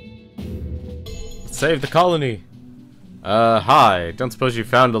 Let's save the colony. Hi. Don't suppose you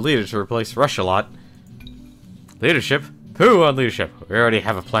found a leader to replace Rushalot? Leadership? Pooh on leadership. We already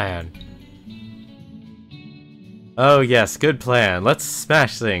have a plan. Oh yes, good plan. Let's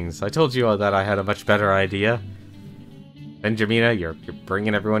smash things. I told you all that I had a much better idea. Benjamina, you're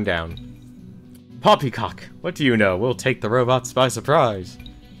bringing everyone down. Poppycock, what do you know? We'll take the robots by surprise.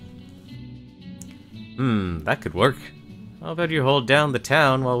 That could work. How about you hold down the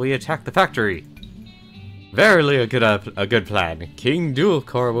town while we attack the factory? Verily a good plan. King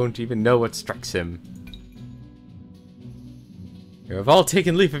Dualcore won't even know what strikes him. You have all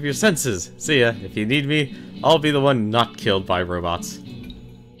taken leave of your senses. See ya. If you need me, I'll be the one not killed by robots.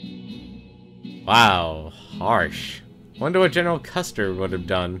 Wow. Harsh. Wonder what General Custer would have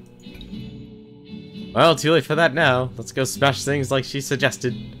done. Well, too late for that now. Let's go smash things like she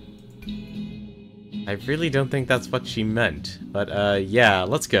suggested. I really don't think that's what she meant. But, yeah,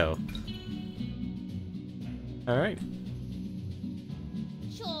 let's go. Alright.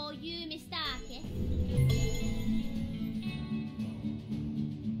 Sure, you mistake.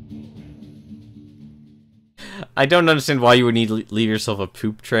 I don't understand why you would need to leave yourself a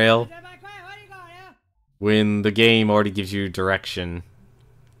poop trail when the game already gives you direction.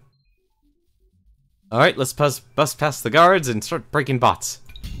 Alright, let's bust past the guards and start breaking bots.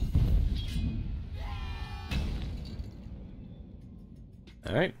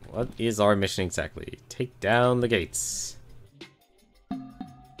 Alright, what is our mission exactly? Take down the gates.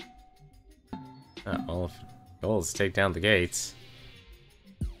 Well, if the goal is to take down the gates.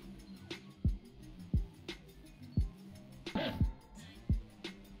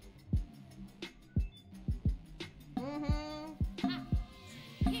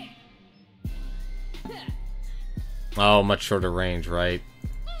 Oh, much shorter range, right?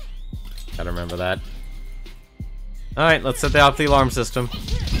 Gotta remember that. Alright, let's set off the alarm system.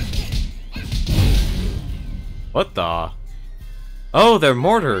 What the? Oh, they're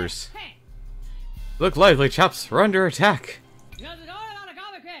mortars! Look lively, chaps. We're under attack.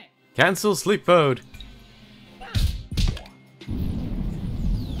 Cancel sleep mode.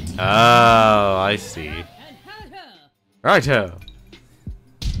 Oh, I see. Righto.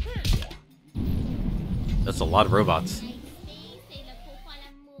 That's a lot of robots.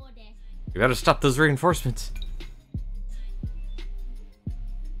 We gotta stop those reinforcements.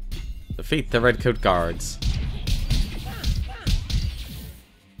 Defeat the Redcoat Guards.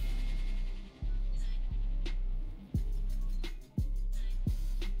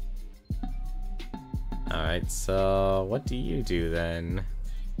 Alright, so what do you do then?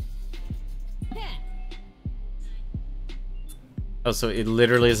 Oh, so it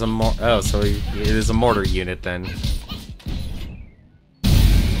literally is a it is a mortar unit then.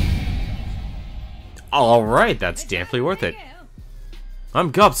 Alright, that's definitely worth it.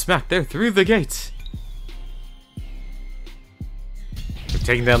 I'm gobsmacked, they're through the gates. We're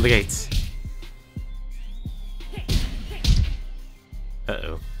taking down the gates.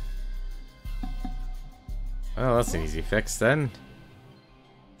 Uh-oh. Well, that's an easy fix then.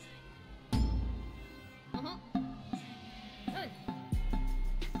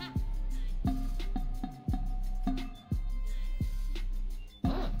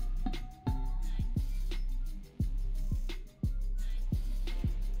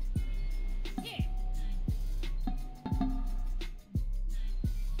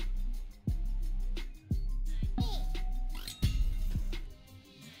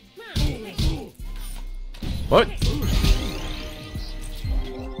 What?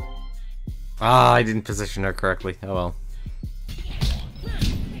 Ah, I didn't position her correctly. Oh well.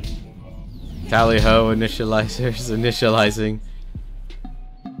 Tally-ho, initializers, initializing.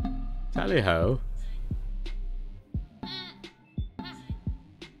 Tally-ho.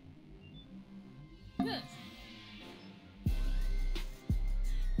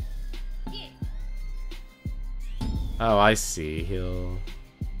 Oh, I see. He'll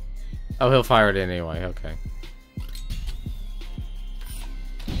fire it anyway. Okay.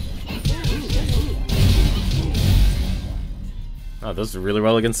 Oh, those do really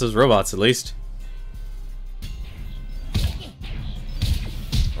well against those robots, at least.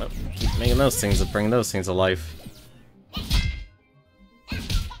 Well, keep making those things and bringing those things to life.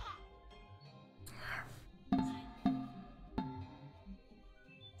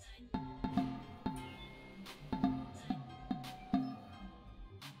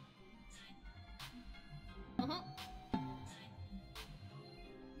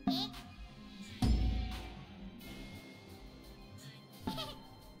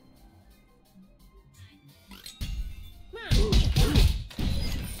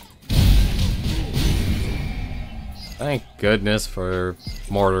 Thank goodness for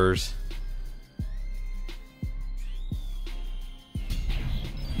mortars.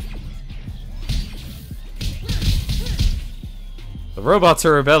 The robots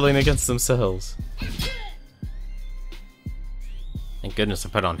are rebelling against themselves. Thank goodness I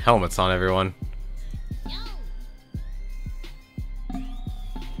put on helmets on everyone.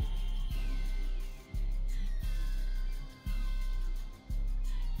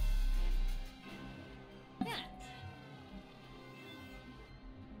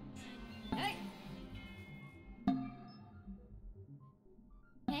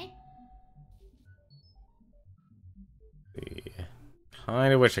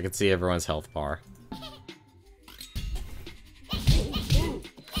 Kinda wish I could see everyone's health bar.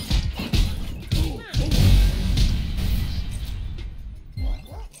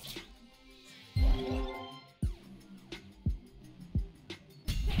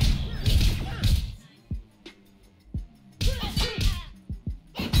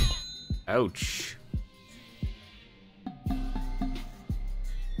 Ouch.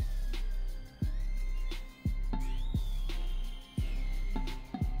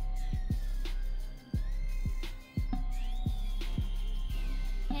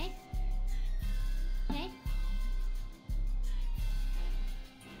 Hey. Hey.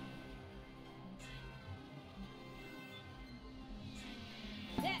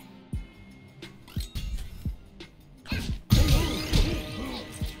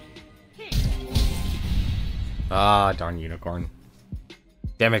 Ah, darn unicorn.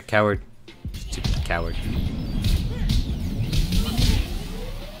 Damn it, coward. Stupid coward.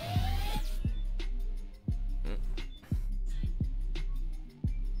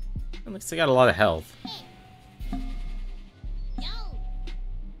 At least I got a lot of health. Yo.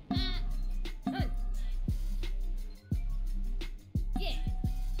 Yeah.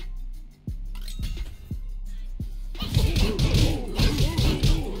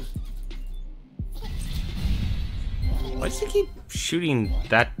 Why does he keep shooting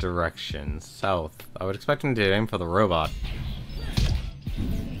that direction? South. I would expect him to aim for the robot.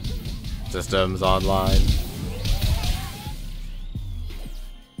 Systems online.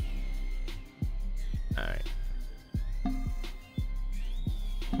 Alright.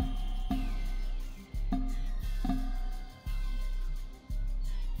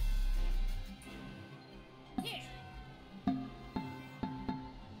 Hey.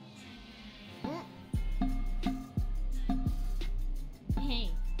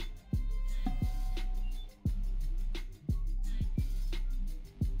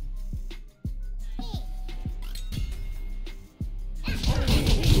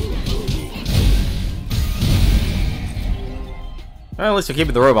 Well, at least we're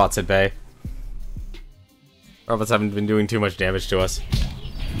keeping the robots at bay. Robots haven't been doing too much damage to us.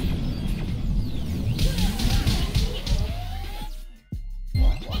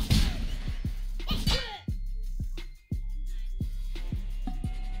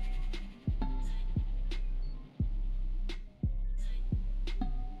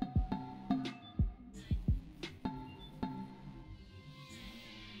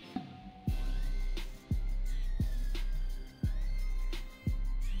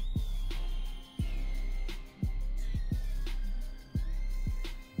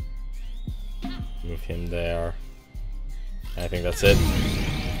 Move him there. I think that's it.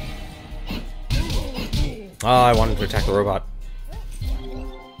 Oh, I wanted to attack the robot.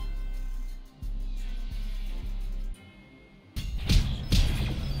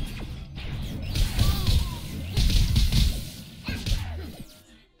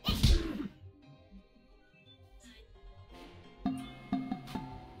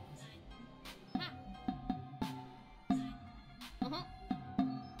 Uh-huh.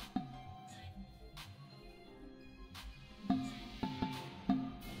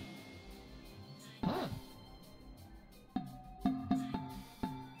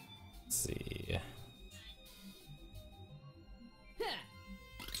 Let's see.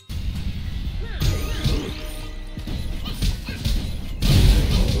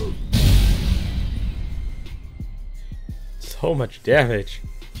 So much damage.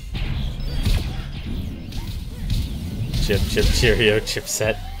 Chip, Cheerio,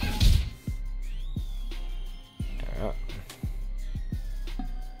 chipset. Yeah.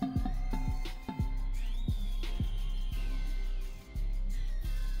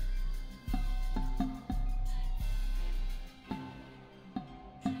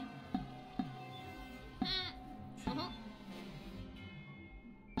 Uh-huh.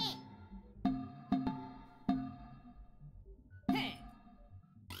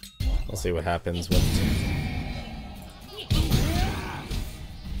 We'll see what happens with...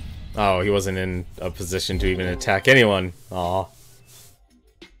 Oh, he wasn't in a position to even attack anyone. Aw.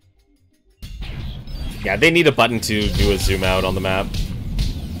 Yeah, they need a button to do a zoom out on the map.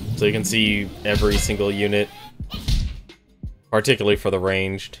 So you can see every single unit. Particularly for the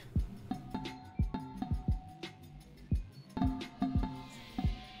ranged.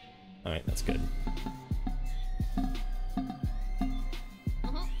 Alright, that's good.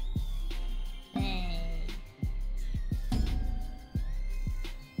 Uh-huh. Hey.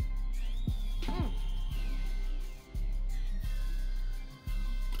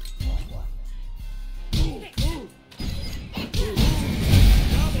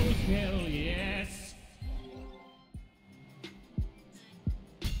 Double kill, yes.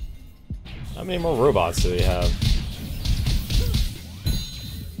 How many more robots do they have?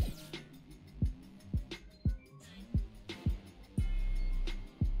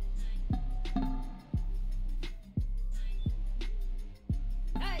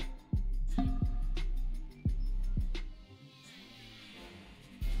 Hey.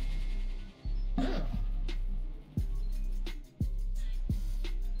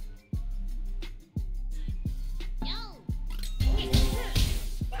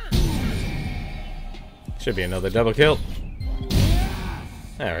 Should be another double kill.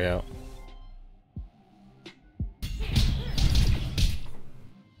 There we go.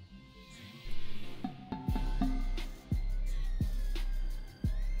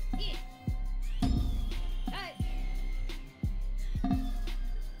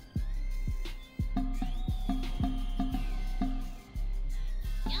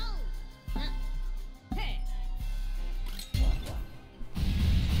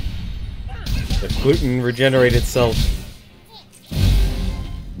 The gluten regenerate itself.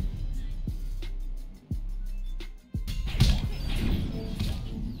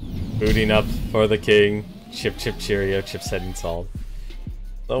 Booting up for the king. Chip chip cheerio, chips head and salt.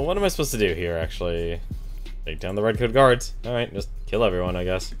 So what am I supposed to do here, actually? Take down the red coat guards. Alright, just kill everyone, I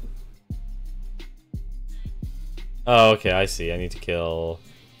guess. Oh, okay, I see. I need to kill...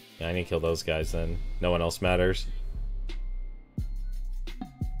 Yeah, I need to kill those guys then. No one else matters.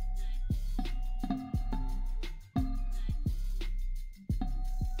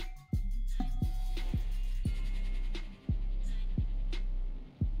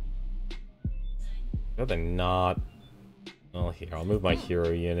 Are they not? Well, here, I'll move my hero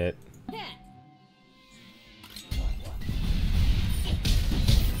unit.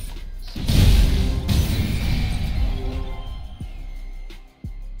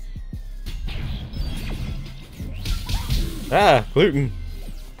 Ah, gluten!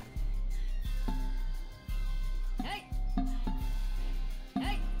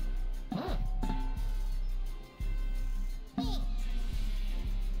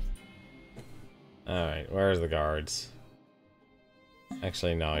 Alright, where's the guards?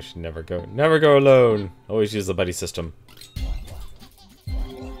 Actually, no, I should never go alone! Always use the buddy system.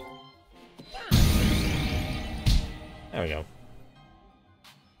 There we go.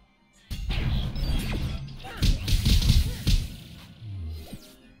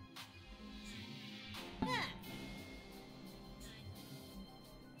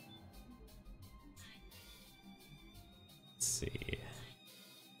 Let's see.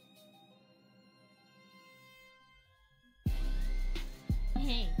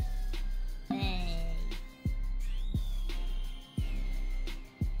 Hey. Hey.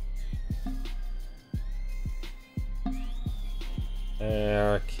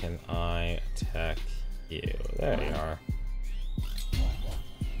 Where can I attack you? There you are.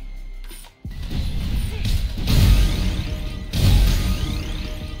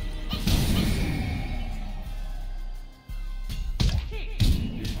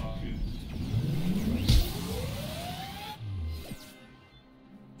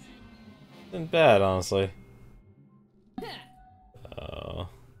 Isn't bad, honestly. Oh.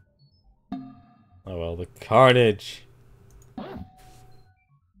 Oh well, the carnage!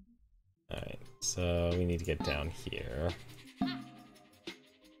 Alright, so we need to get down here.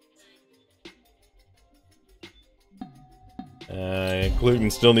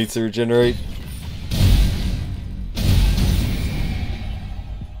 Gluten still needs to regenerate.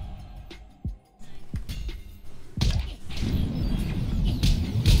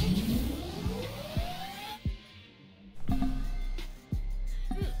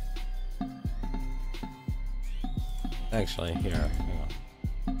 Actually, here, hang on.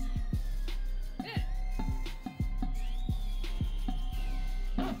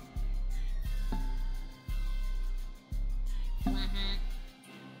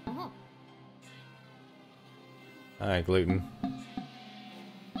 Alright, gluten.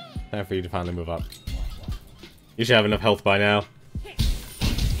 Time for you to finally move up. You should have enough health by now.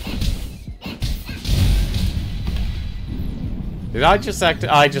 Did I just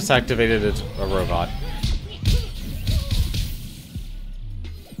activated a robot.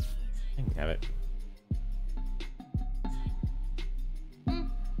 Have it.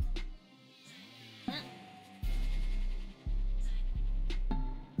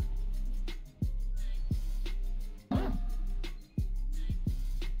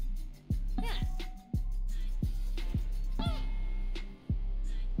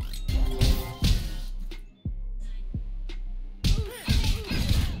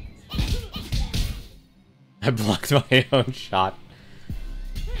 I blocked my own shot.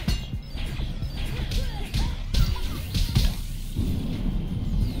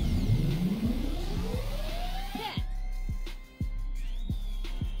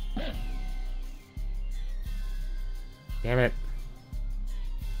 Damn it.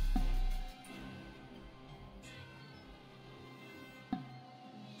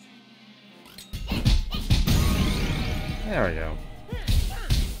 There we go.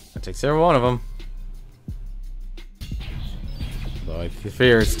 That takes every one of them. Though I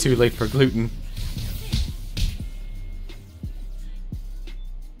fear it's too late for gluten.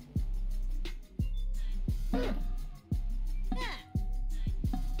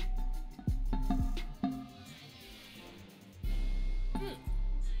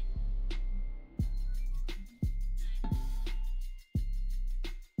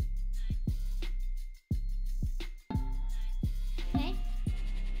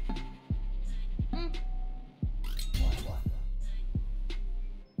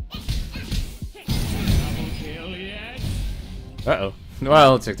 Uh-oh.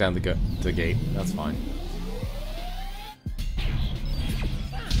 Well, it took down the gate. That's fine.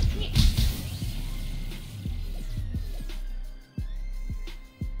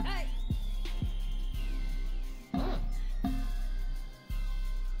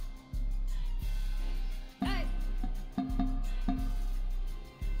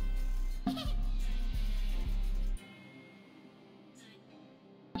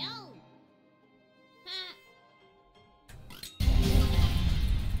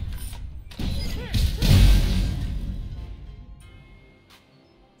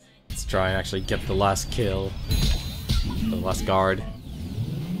 Let's try and actually get the last kill. The last guard.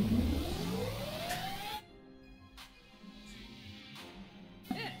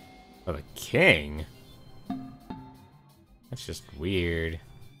 Oh, the king? That's just weird.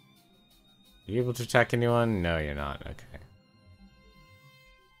 Are you able to attack anyone? No, you're not. Okay.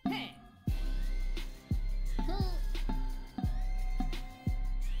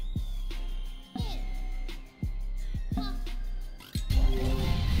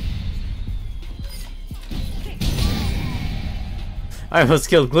 I almost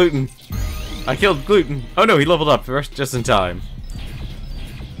killed Gluten. I killed Gluten. Oh no, he leveled up just in time.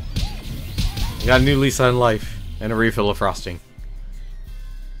 I got a new lease on life and a refill of frosting.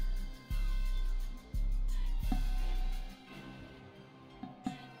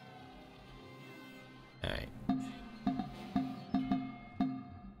 Alright.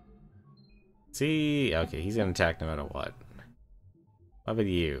 See? Okay, he's gonna attack no matter what. How about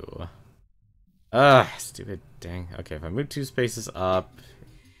you? Stupid. Dang. Okay, if I move 2 spaces up...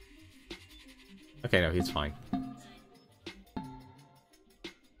 Okay, no, he's fine.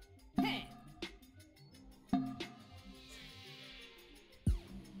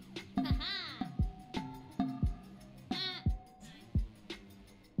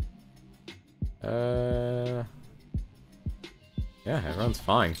 Yeah, everyone's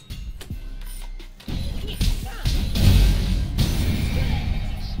fine.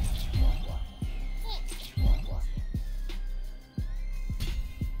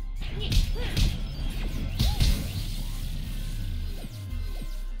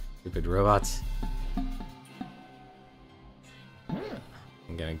 Stupid robots.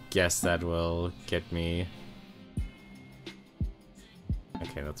 I'm gonna guess that will get me.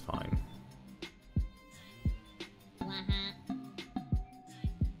 Okay, that's fine.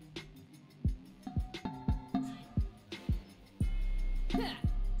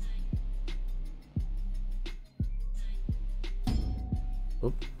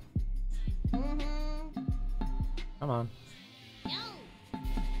 Oop. Come on.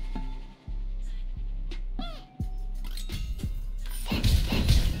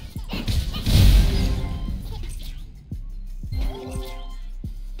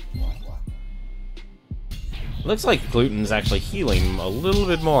 Looks like Gluten's actually healing a little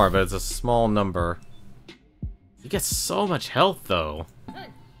bit more, but it's a small number. He gets so much health, though.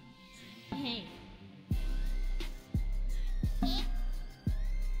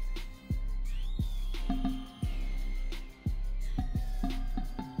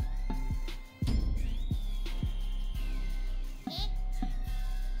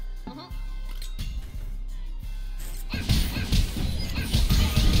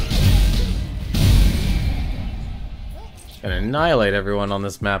 Gonna annihilate everyone on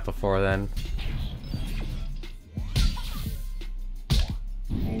this map before then.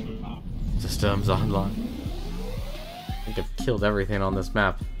 Systems online. I think I've killed everything on this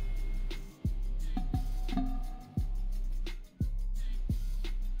map.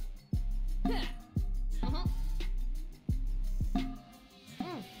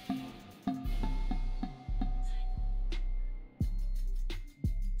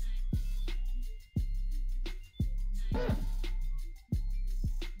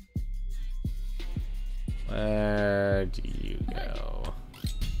 Where do you go?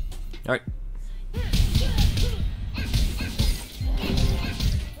 Alright.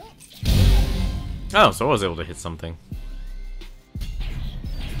 Oh, so I was able to hit something.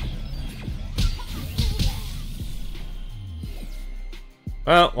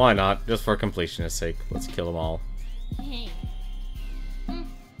 Well, why not? Just for completionist sake. Let's kill them all.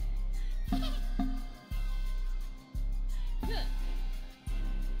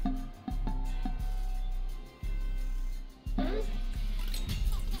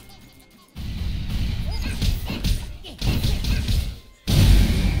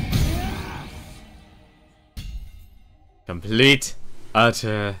 Complete,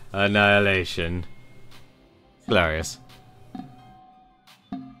 utter annihilation. Glorious.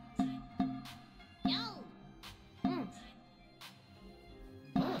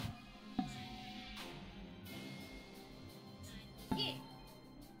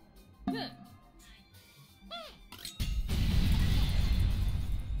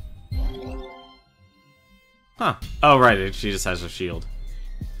 Huh. Oh, right, she just has a shield.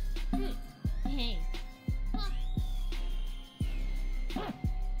 Hey.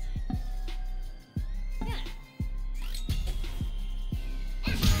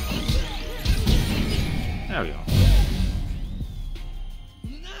 There we go.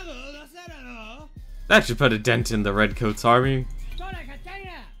 That should put a dent in the Redcoats' army.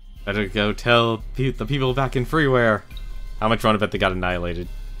 Better go tell the people back in Freeware. How much you want to bet they got annihilated?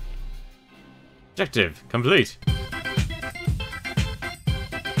 Objective complete.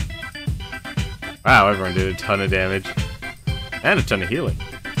 Wow, everyone did a ton of damage. And a ton of healing.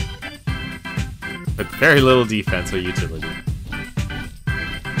 But very little defense or utility.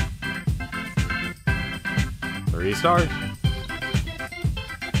 3 stars.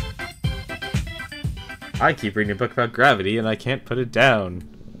 I keep reading a book about gravity and I can't put it down.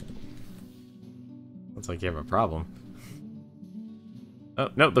 Looks like you have a problem. Oh,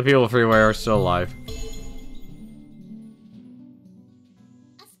 nope, the people of Freeware are still alive.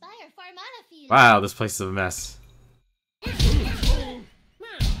 Wow, this place is a mess.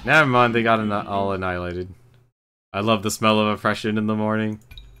 Never mind, they got all annihilated. I love the smell of oppression in the morning.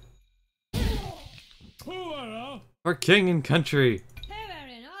 For king and country!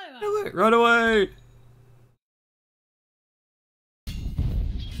 Run away!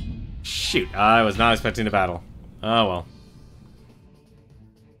 Shoot, I was not expecting a battle. Oh well.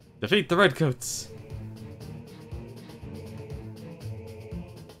 Defeat the Redcoats!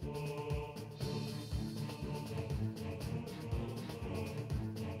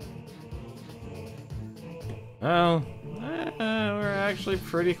 Well, we're actually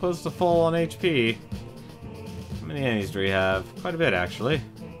pretty close to full on HP. How many enemies do we have? Quite a bit, actually.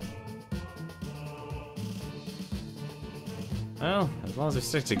 Well, as long as we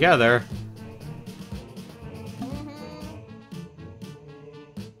stick together.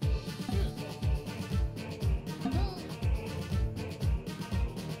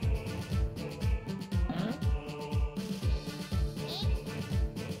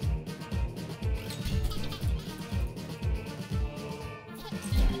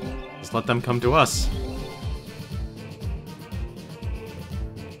 Just let them come to us.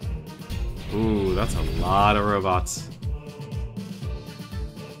 Ooh, that's a lot of robots.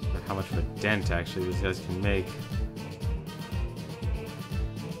 Or how much of a dent, actually, these guys can make.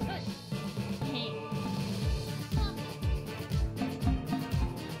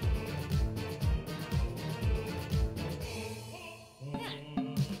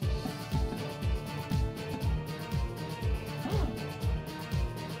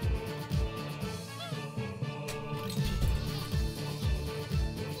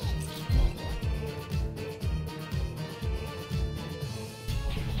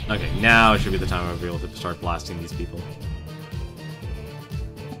 Okay, now should be the time I'll be able to start blasting these people.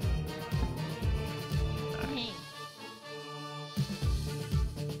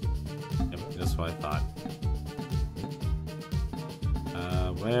 Yep, that's what I thought.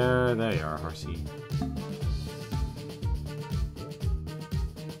 Where? There you are, Horsey.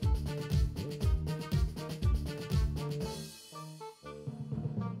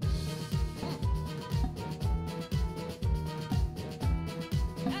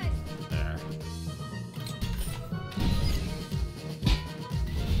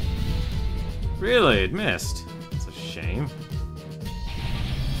 Really? It missed. That's a shame.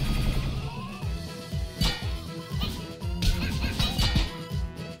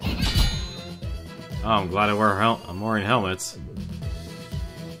 Oh, I'm glad I'm wearing helmets.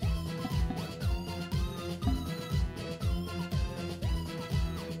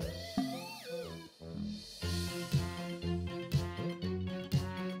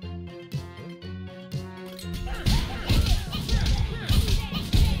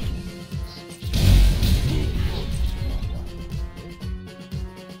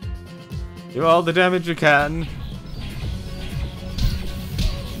 Do all the damage you can.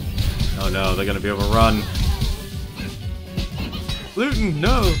 Oh no, they're gonna be overrun. Luton,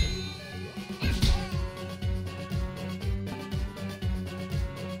 no!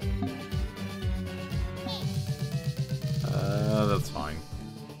 That's fine.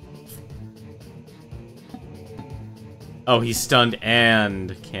 Oh, he's stunned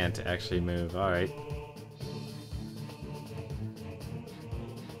and can't actually move. Alright.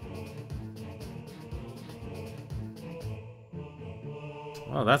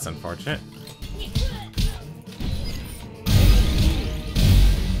 Well, that's unfortunate.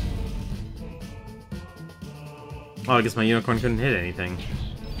 Oh, I guess my unicorn couldn't hit anything.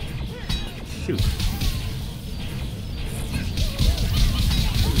 Shoot.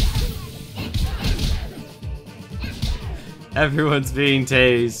 Everyone's being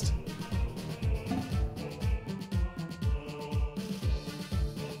tased.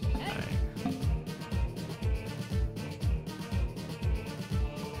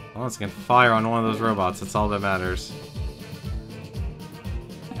 Well, it's gonna fire on one of those robots. That's all that matters.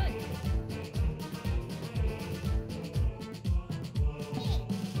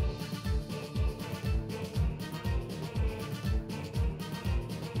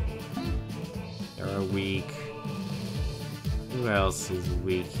 They're weak. Who else is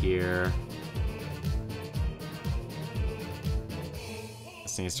weak here?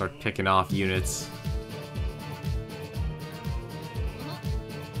 Just need to start picking off units.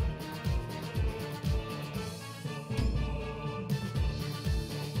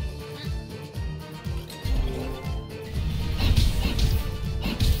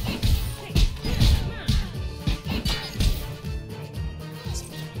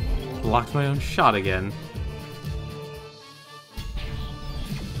 Blocked my own shot again.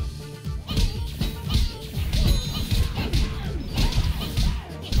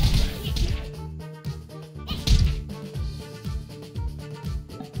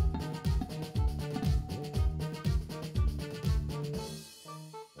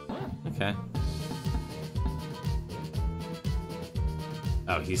 Okay.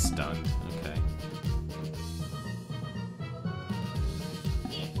 Oh, he's stunned. Okay.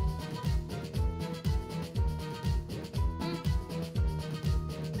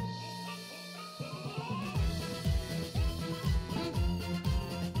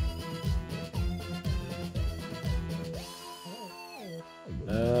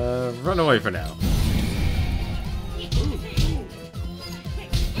 Run away for now. Double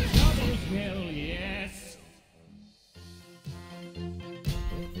kill, yes.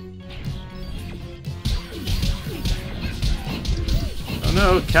 Oh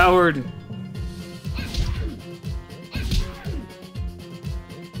no, coward!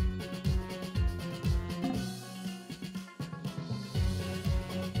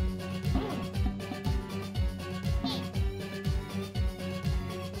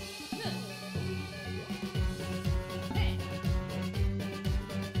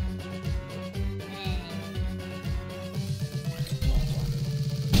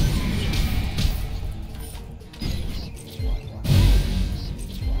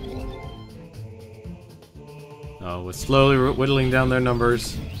 Oh, we're slowly whittling down their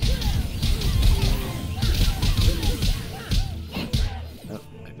numbers. Oh,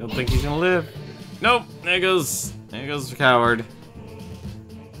 I don't think he's gonna live. Nope, there goes the coward.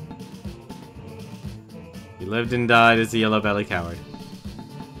 He lived and died as the yellow belly coward.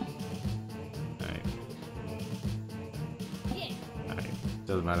 Alright. Alright.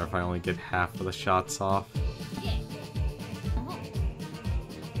 Doesn't matter if I only get half of the shots off.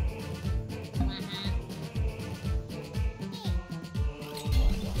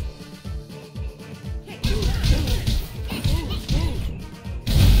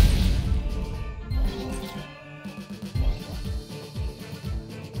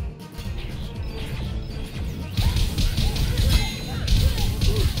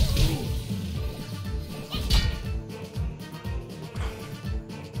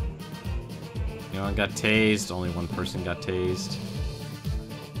 Anyone got tased? Only one person got tased.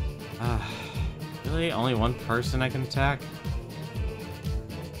 Really? Only one person I can attack?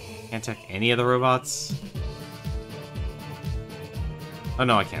 Can't attack any of the robots? Oh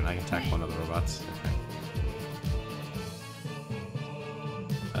no, I can. I can attack one of the robots.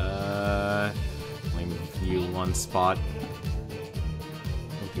 Okay. Let me move you one spot.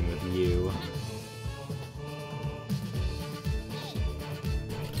 Looking with you.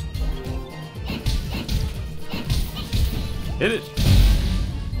 Hit it!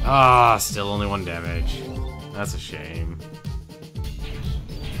 Ah, still only one damage. That's a shame.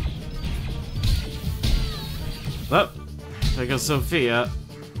 Oh, there goes Sophia.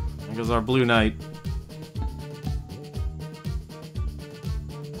 There goes our Blue Knight.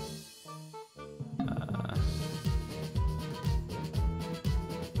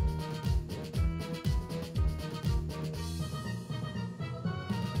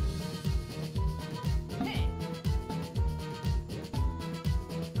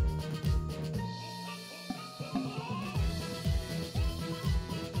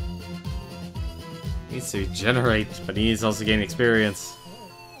 Needs to regenerate, but he needs to also gain experience.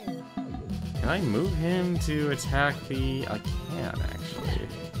 Can I move him to attack the... I can, actually.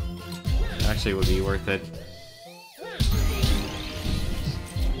 Actually, it would be worth it.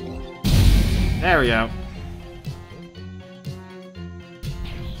 There we go.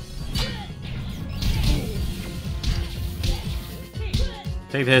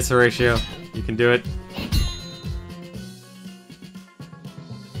 Take the hits, Horatio. You can do it.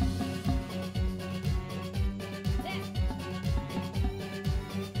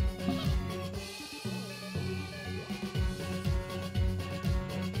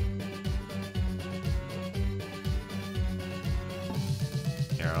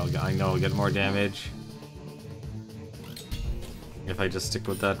 There, I know I'll get more damage. If I just stick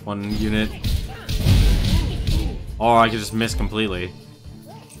with that one unit. Or I could just miss completely.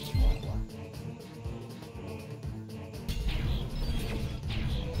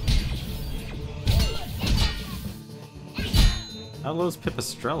 How low is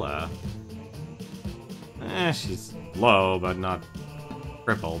Pipistrella? She's low, but not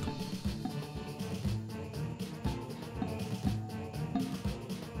crippled.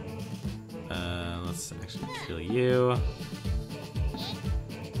 Let's actually kill you.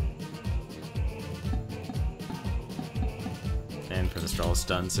 And Pipistrella's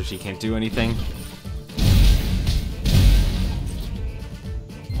stunned, so she can't do anything.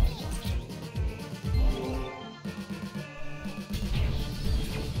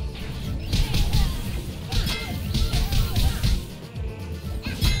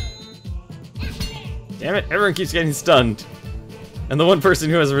 Damn it, everyone keeps getting stunned. And the one person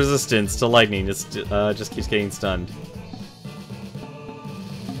who has resistance to lightning just keeps getting stunned.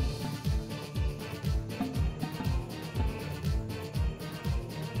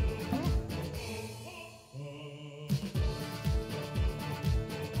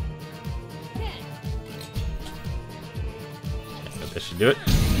 This should do it.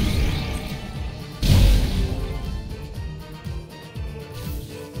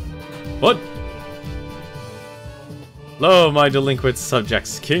 What? Lo, my delinquent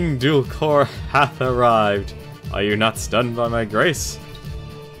subjects, King Dulcor hath arrived. Are you not stunned by my grace?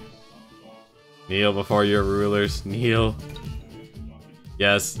 Kneel before your rulers, kneel.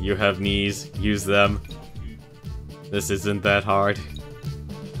 Yes, you have knees, use them. This isn't that hard.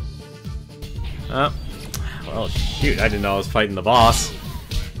 Well, shoot, I didn't know I was fighting the boss.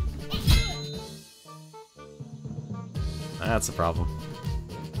 That's a problem.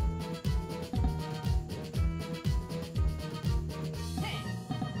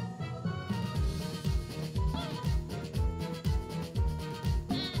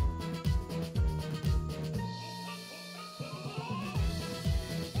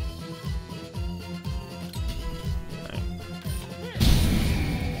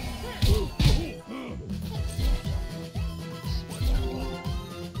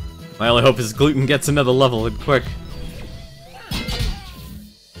 My only hope is Gluten gets another level and quick.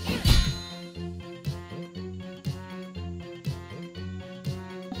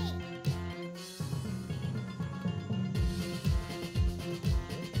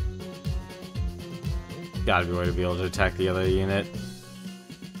 Gotta be a way to be able to attack the other unit.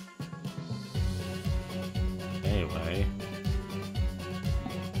 Anyway.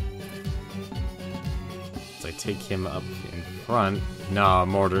 So I take him up in front. Nah,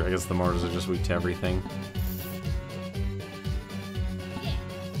 mortar. I guess the mortars are just weak to everything.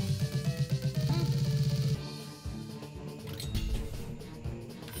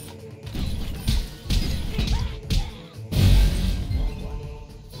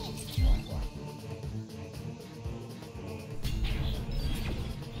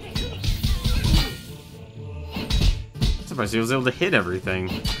 I'm surprised he was able to hit everything.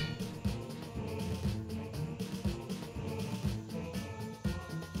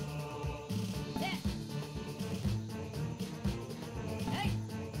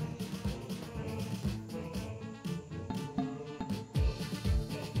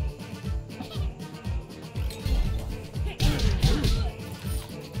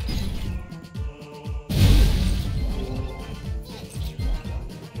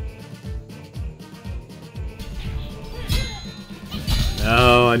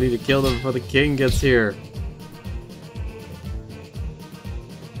 No, I need to kill them before the king gets here.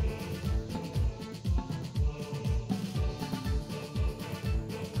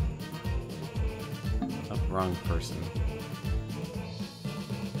 Oh, wrong person.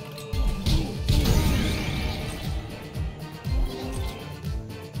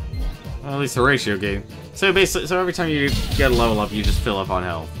 Well, at least the ratio game. So basically, every time you get a level up, you just fill up on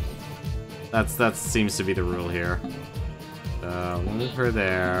health. That seems to be the rule here. Move her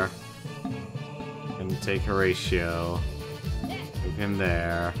there. And take Horatio. Move him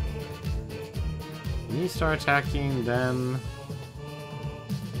there. When you start attacking, then...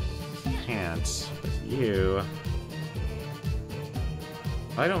 Can't. But you...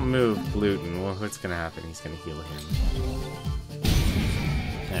 If I don't move Gluten, well, what's gonna happen? He's gonna heal him.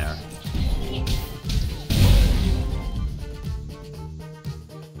 There.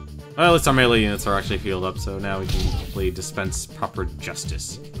 Well, at least our melee units are actually healed up, so now we can hopefully dispense proper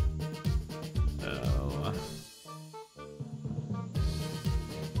justice. Oh.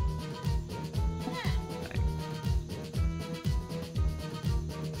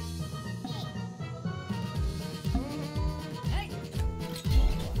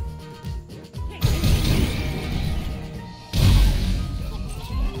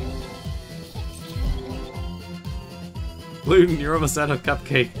 gluten, you're almost out of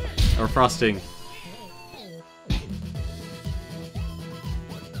cupcake. Or frosting.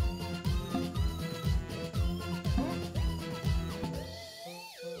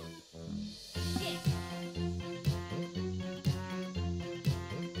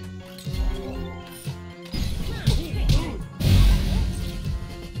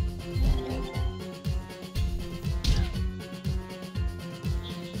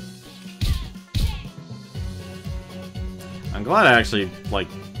 I'm glad I actually, like,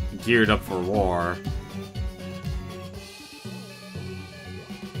 geared up for war.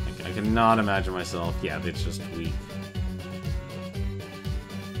 I cannot imagine myself. Yeah, it's just weak.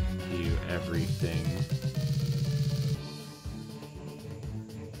 Do everything.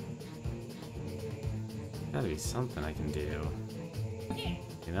 Gotta be something I can do.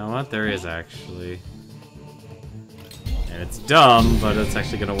 You know what? There is actually. And it's dumb, but it's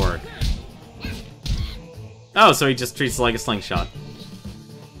actually gonna work. Oh, so he just treats it like a slingshot.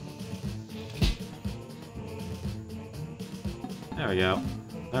 There we go.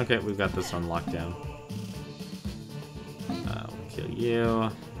 Okay, we've got this on lockdown. We'll kill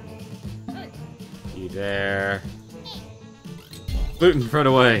you. You there. Gluten, throw it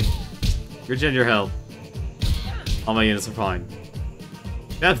away. Regen your health. All my units are fine.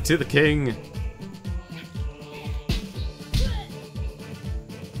 Death to the king!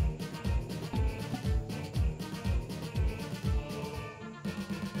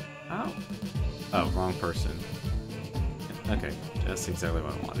 Oh. Oh, wrong person. Okay, that's exactly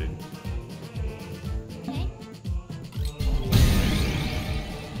what I wanted.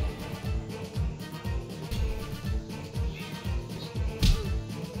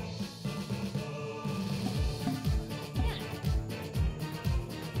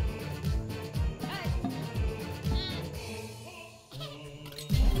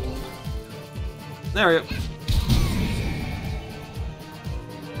 There we go.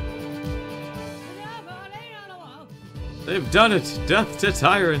 They've done it! Death to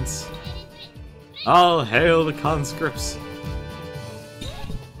tyrants! All hail the conscripts!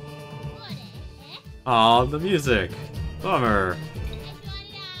 Aw, the music! Bummer!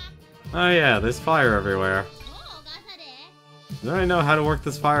 Oh yeah, there's fire everywhere. Do I know how to work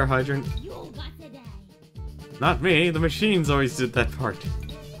this fire hydrant? Not me, the machines always did that part.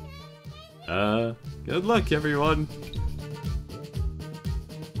 Good luck everyone!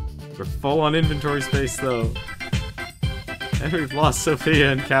 We're full on inventory space though. And we've lost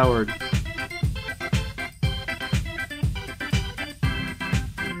Sophia and Coward.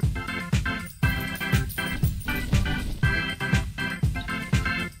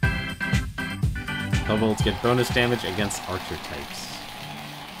 Kobolds get bonus damage against archer types.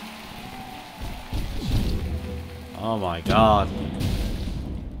 Oh my god.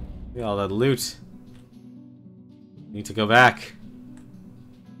 Look at all that loot. Need to go back.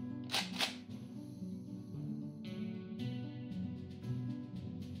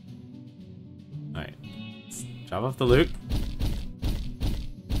 Alright. Let's drop off the loot.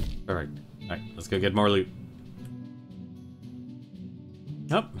 Perfect. Alright, let's go get more loot.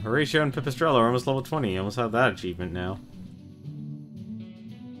 Oh, Horatio and Pipistrello are almost level 20. Almost have that achievement now.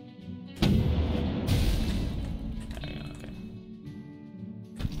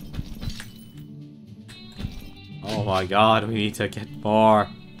 Oh my god, we need to get more.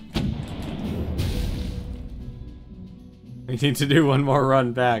 We need to do one more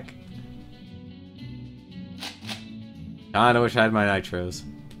run back. Kinda wish I had my nitros.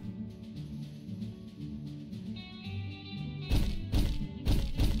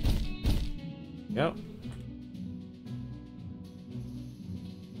 Yep.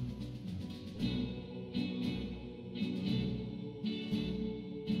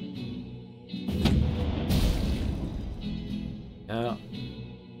 Yeah.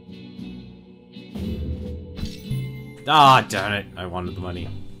 Ah, darn it! I wanted the money.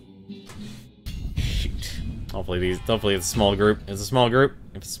 Shoot. Hopefully it's a small group. It's a small group.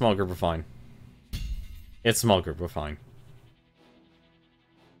 If it's a small group, we're fine. It's a small group, we're fine.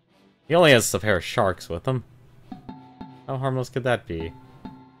 He only has a pair of sharks with him. How harmless could that be?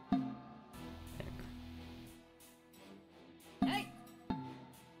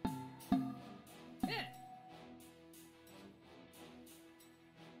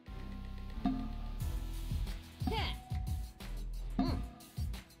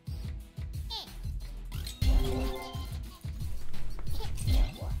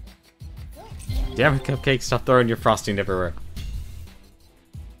 Damn it, Cupcake, stop throwing your frosting everywhere.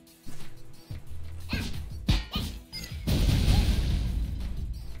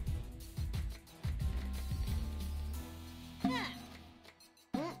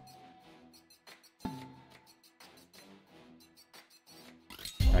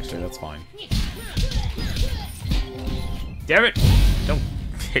 actually, that's fine. Damn it! Don't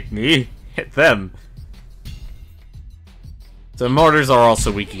hit me. Hit them. So mortars are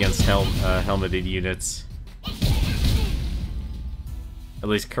also weak against helmeted units. At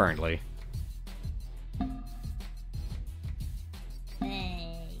least currently.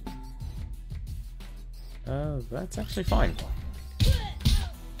 That's actually fine.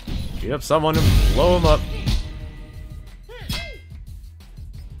 Beat up someone and blow him up.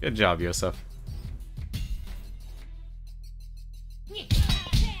 Good job, Yosef.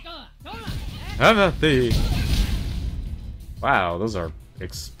 Have at thee! Wow, those are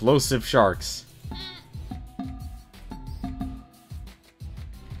explosive sharks.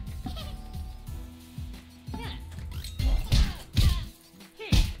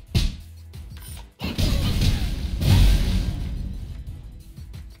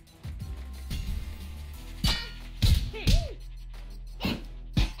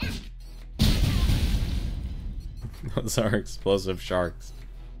 Those are explosive sharks.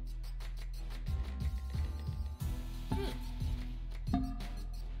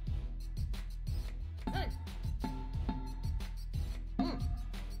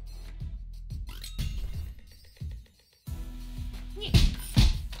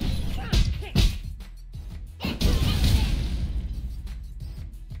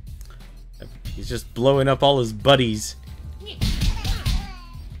 He's just blowing up all his buddies.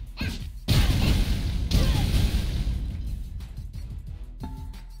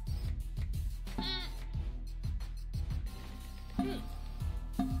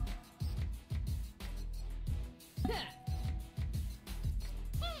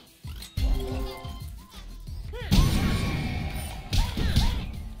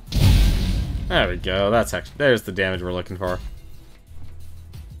 There we go. That's actually, there's the damage we're looking for.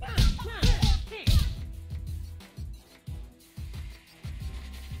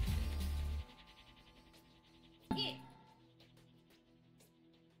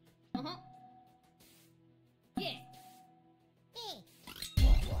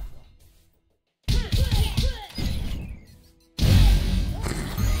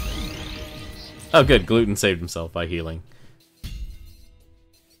 Oh good, Gluten saved himself by healing.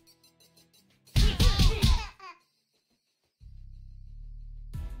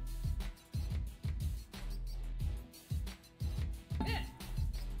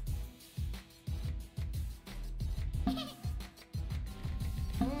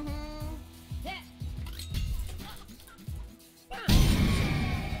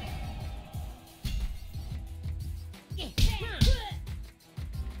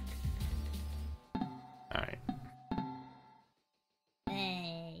 Alright.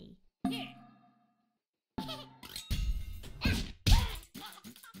 Hey.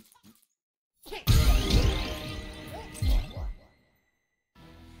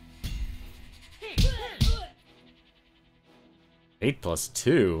 8 plus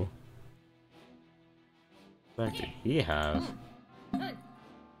 2? What did he have?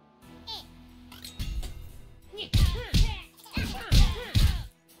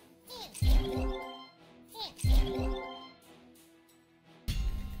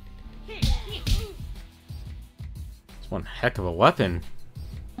 It's one heck of a weapon.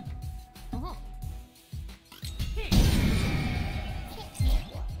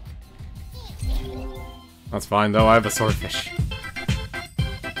 That's fine though, I have a swordfish.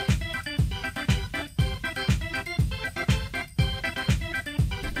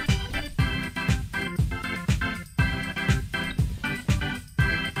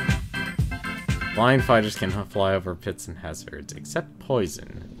 Flying fighters can fly over pits and hazards, except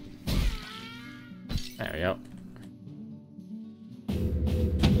poison. There we go.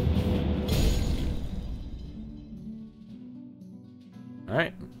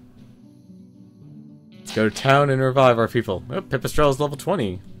 Alright. Let's go to town and revive our people. Oh, Pipistrel's level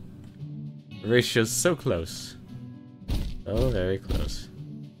 20. The ratio's so close. So very close.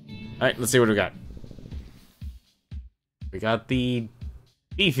 Alright, let's see what we got. We got the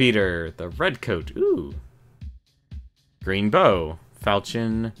Beefeater, the red coat, ooh. Green bow,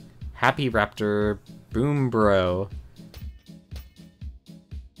 falchion, happy raptor, boom bro.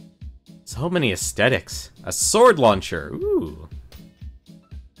 So many aesthetics. A sword launcher, ooh.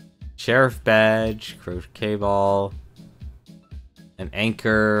 Sheriff badge, croquet ball, an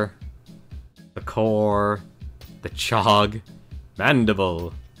anchor, the core, the chog,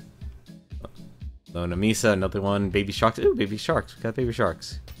 mandible. Lona Misa, another one. Baby sharks. Ooh, baby sharks. We got baby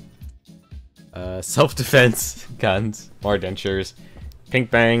sharks. Self-defense guns. More dentures. Pink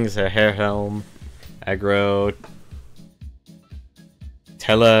bangs, a hair helm. Aggro.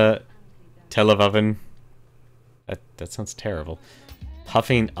 Televoven. That sounds terrible.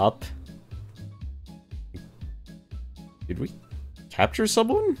 puffing up? Did we capture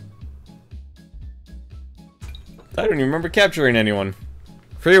someone? I don't even remember capturing anyone.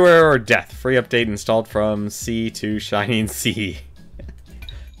 Freeware or death. Free update installed from sea to Shining Sea.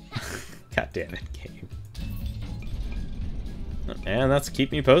 God damn it, game. And that's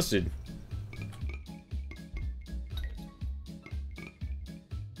keep me posted.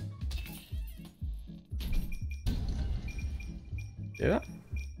 Yeah.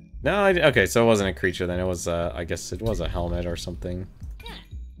 No, okay, so it wasn't a creature then. It was, I guess it was a helmet or something.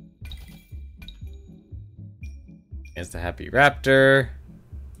 It's the Happy Raptor.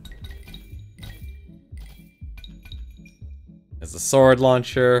 There's the sword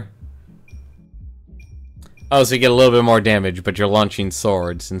launcher. Oh, so you get a little bit more damage, but you're launching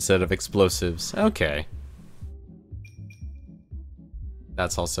swords instead of explosives. Okay.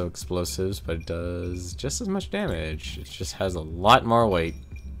 That's also explosives, but it does just as much damage. It just has a lot more weight.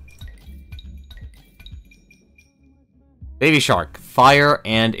 Baby Shark, fire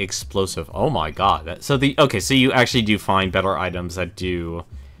and explosive. Oh my god. So you actually do find better items that do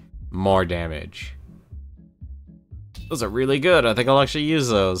more damage. Those are really good. I think I'll actually use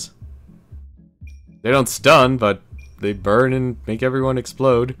those. They don't stun, but they burn and make everyone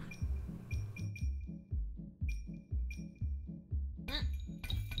explode.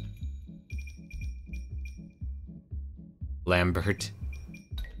 Lambert.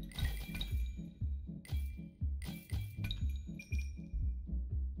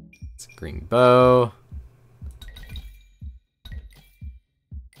 It's a green bow.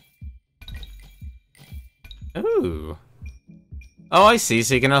 Ooh. Oh, I see.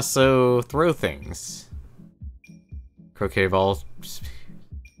 So you can also throw things. Croquet ball.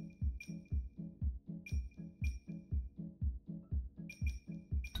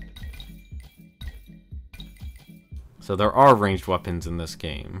 So there are ranged weapons in this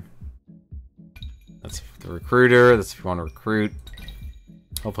game. That's the recruiter. That's if you want to recruit.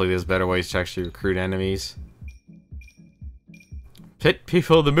 Hopefully there's better ways to actually recruit enemies. Pit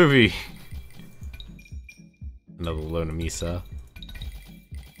People the movie. Another Lona Misa.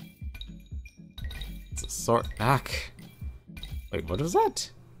 It's a sword back. Wait, what is that?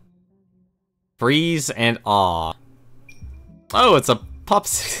 Freeze and awe. Oh, it's a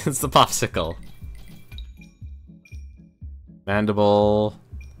pops. It's the popsicle. Mandible.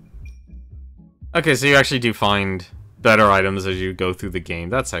 Okay, so you actually do find better items as you go through the game.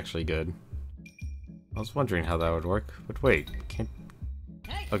 That's actually good. I was wondering how that would work, but wait, can't...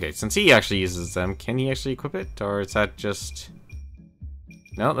 Okay, since he actually uses them, can he actually equip it? Or is that just...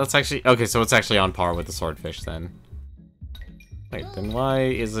 No, that's actually... Okay, so it's actually on par with the swordfish then. Wait, then why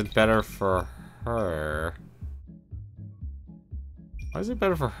is it better for her? Why is it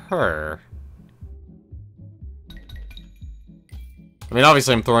better for her? I mean,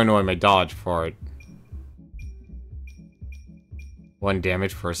 obviously I'm throwing away my dodge for it. 1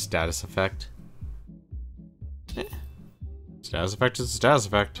 damage for a status effect. Eh. Status effect is a status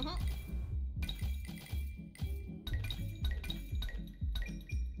effect.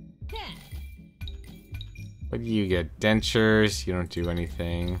 What do you get? Dentures, you don't do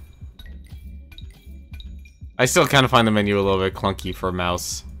anything. I still kind of find the menu a little bit clunky for a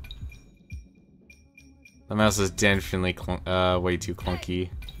mouse. The mouse is definitely way too clunky.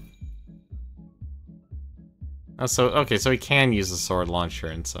 Oh, so, okay, so he can use the sword launcher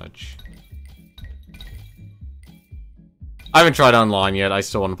and such. I haven't tried online yet. I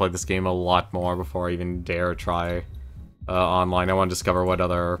still want to play this game a lot more before I even dare try online. I want to discover what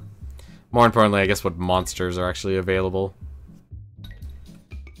other... More importantly, I guess what monsters are actually available.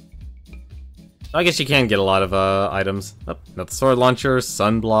 I guess you can get a lot of items. Oh, got the sword launcher,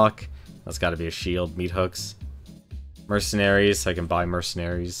 sunblock. That's got to be a shield. Meat hooks. Mercenaries. I can buy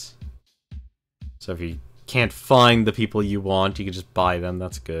mercenaries. So if you can't find the people you want, you can just buy them.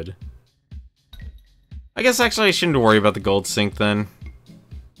 That's good. I guess actually I shouldn't worry about the gold sink then.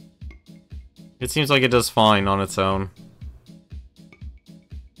 It seems like it does fine on its own.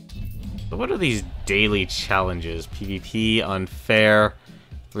 So what are these daily challenges? PvP, unfair,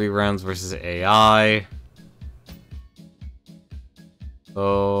 3 rounds versus AI.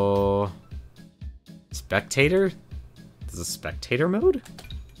 Oh, spectator? This is a spectator mode?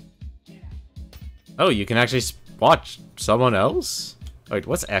 Oh, you can actually watch someone else? Wait,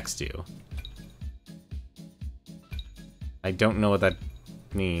 what's X do? I don't know what that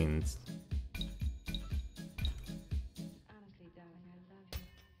means.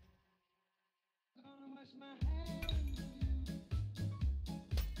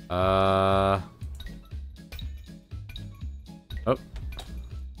 Oh.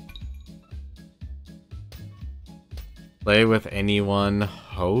 Play with anyone.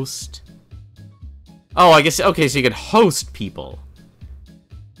 Host? Oh, I guess, okay, so you could host people.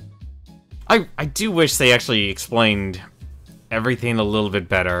 I do wish they actually explained everything a little bit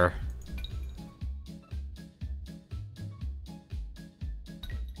better.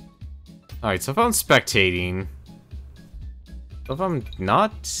 Alright, so if I'm spectating... If I'm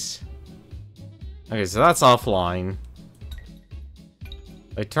not... Okay, so that's offline.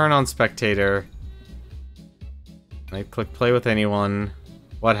 I turn on spectator. I click play with anyone.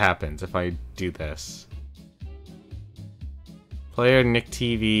 What happens if I do this? Player Nick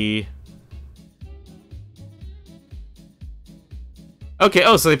TV. Okay,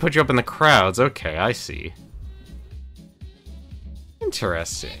 oh, so they put you up in the crowds. Okay, I see.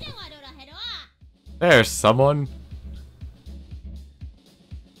 Interesting. There's someone.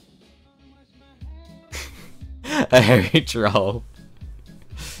 A hairy troll.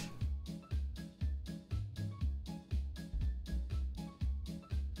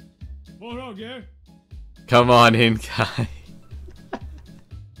 Come on in, guy.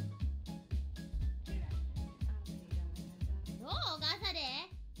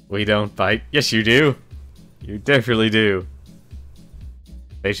 We don't bite. Yes, you do. You definitely do.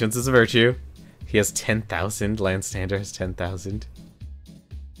 Patience is a virtue. He has 10,000. Landstander has 10,000.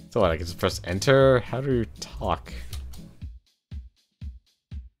 So what, I can just press enter? How do you talk?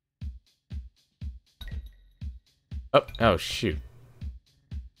 Oh shoot.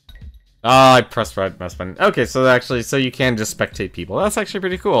 Oh, I pressed right mouse button. Okay, so actually, so you can just spectate people. That's actually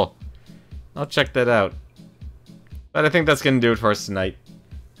pretty cool. I'll check that out. But I think that's gonna do it for us tonight.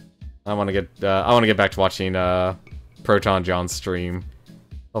 I want to get back to watching Proton John's stream.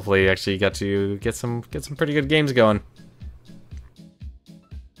 Hopefully, actually get to get some pretty good games going.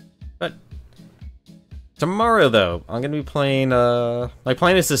 But tomorrow, though, I'm gonna be playing. My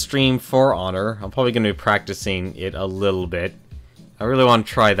plan is to stream For Honor. I'm probably gonna be practicing it a little bit. I really want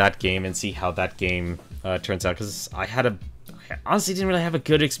to try that game and see how that game turns out, because I honestly didn't really have a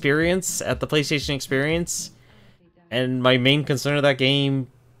good experience at the PlayStation Experience, and my main concern of that game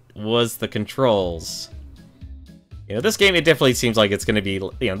was the controls. You know, this game, it definitely seems like it's going to be,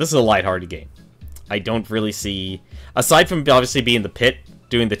 you know, this is a lighthearted game. I don't really see, aside from obviously being the pit,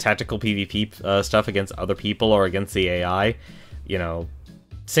 doing the tactical PvP stuff against other people or against the AI, you know,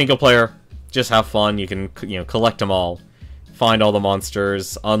 single player, just have fun, you can, you know, collect them all, find all the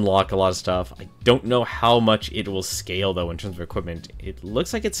monsters, unlock a lot of stuff. I don't know how much it will scale, though, in terms of equipment. It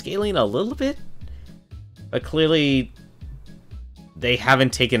looks like it's scaling a little bit, but clearly they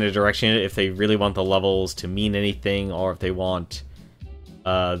haven't taken a direction if they really want the levels to mean anything, or if they want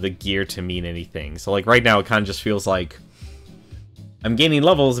the gear to mean anything. So, like, right now, it kind of just feels like I'm gaining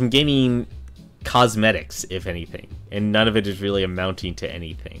levels, I'm gaining cosmetics, if anything, and none of it is really amounting to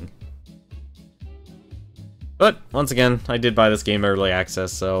anything. But, once again, I did buy this game early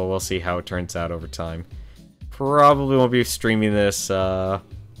access, so we'll see how it turns out over time. Probably won't be streaming this, at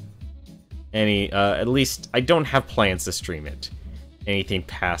least, I don't have plans to stream it. Anything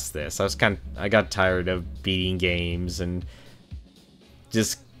past this. I got tired of beating games and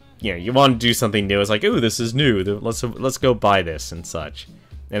just, you know, you want to do something new. It's like, ooh, this is new. Let's go buy this and such.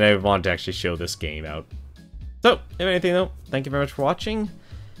 And I wanted to actually show this game out. So, if anything though, thank you very much for watching.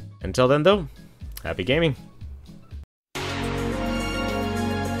 Until then though, happy gaming.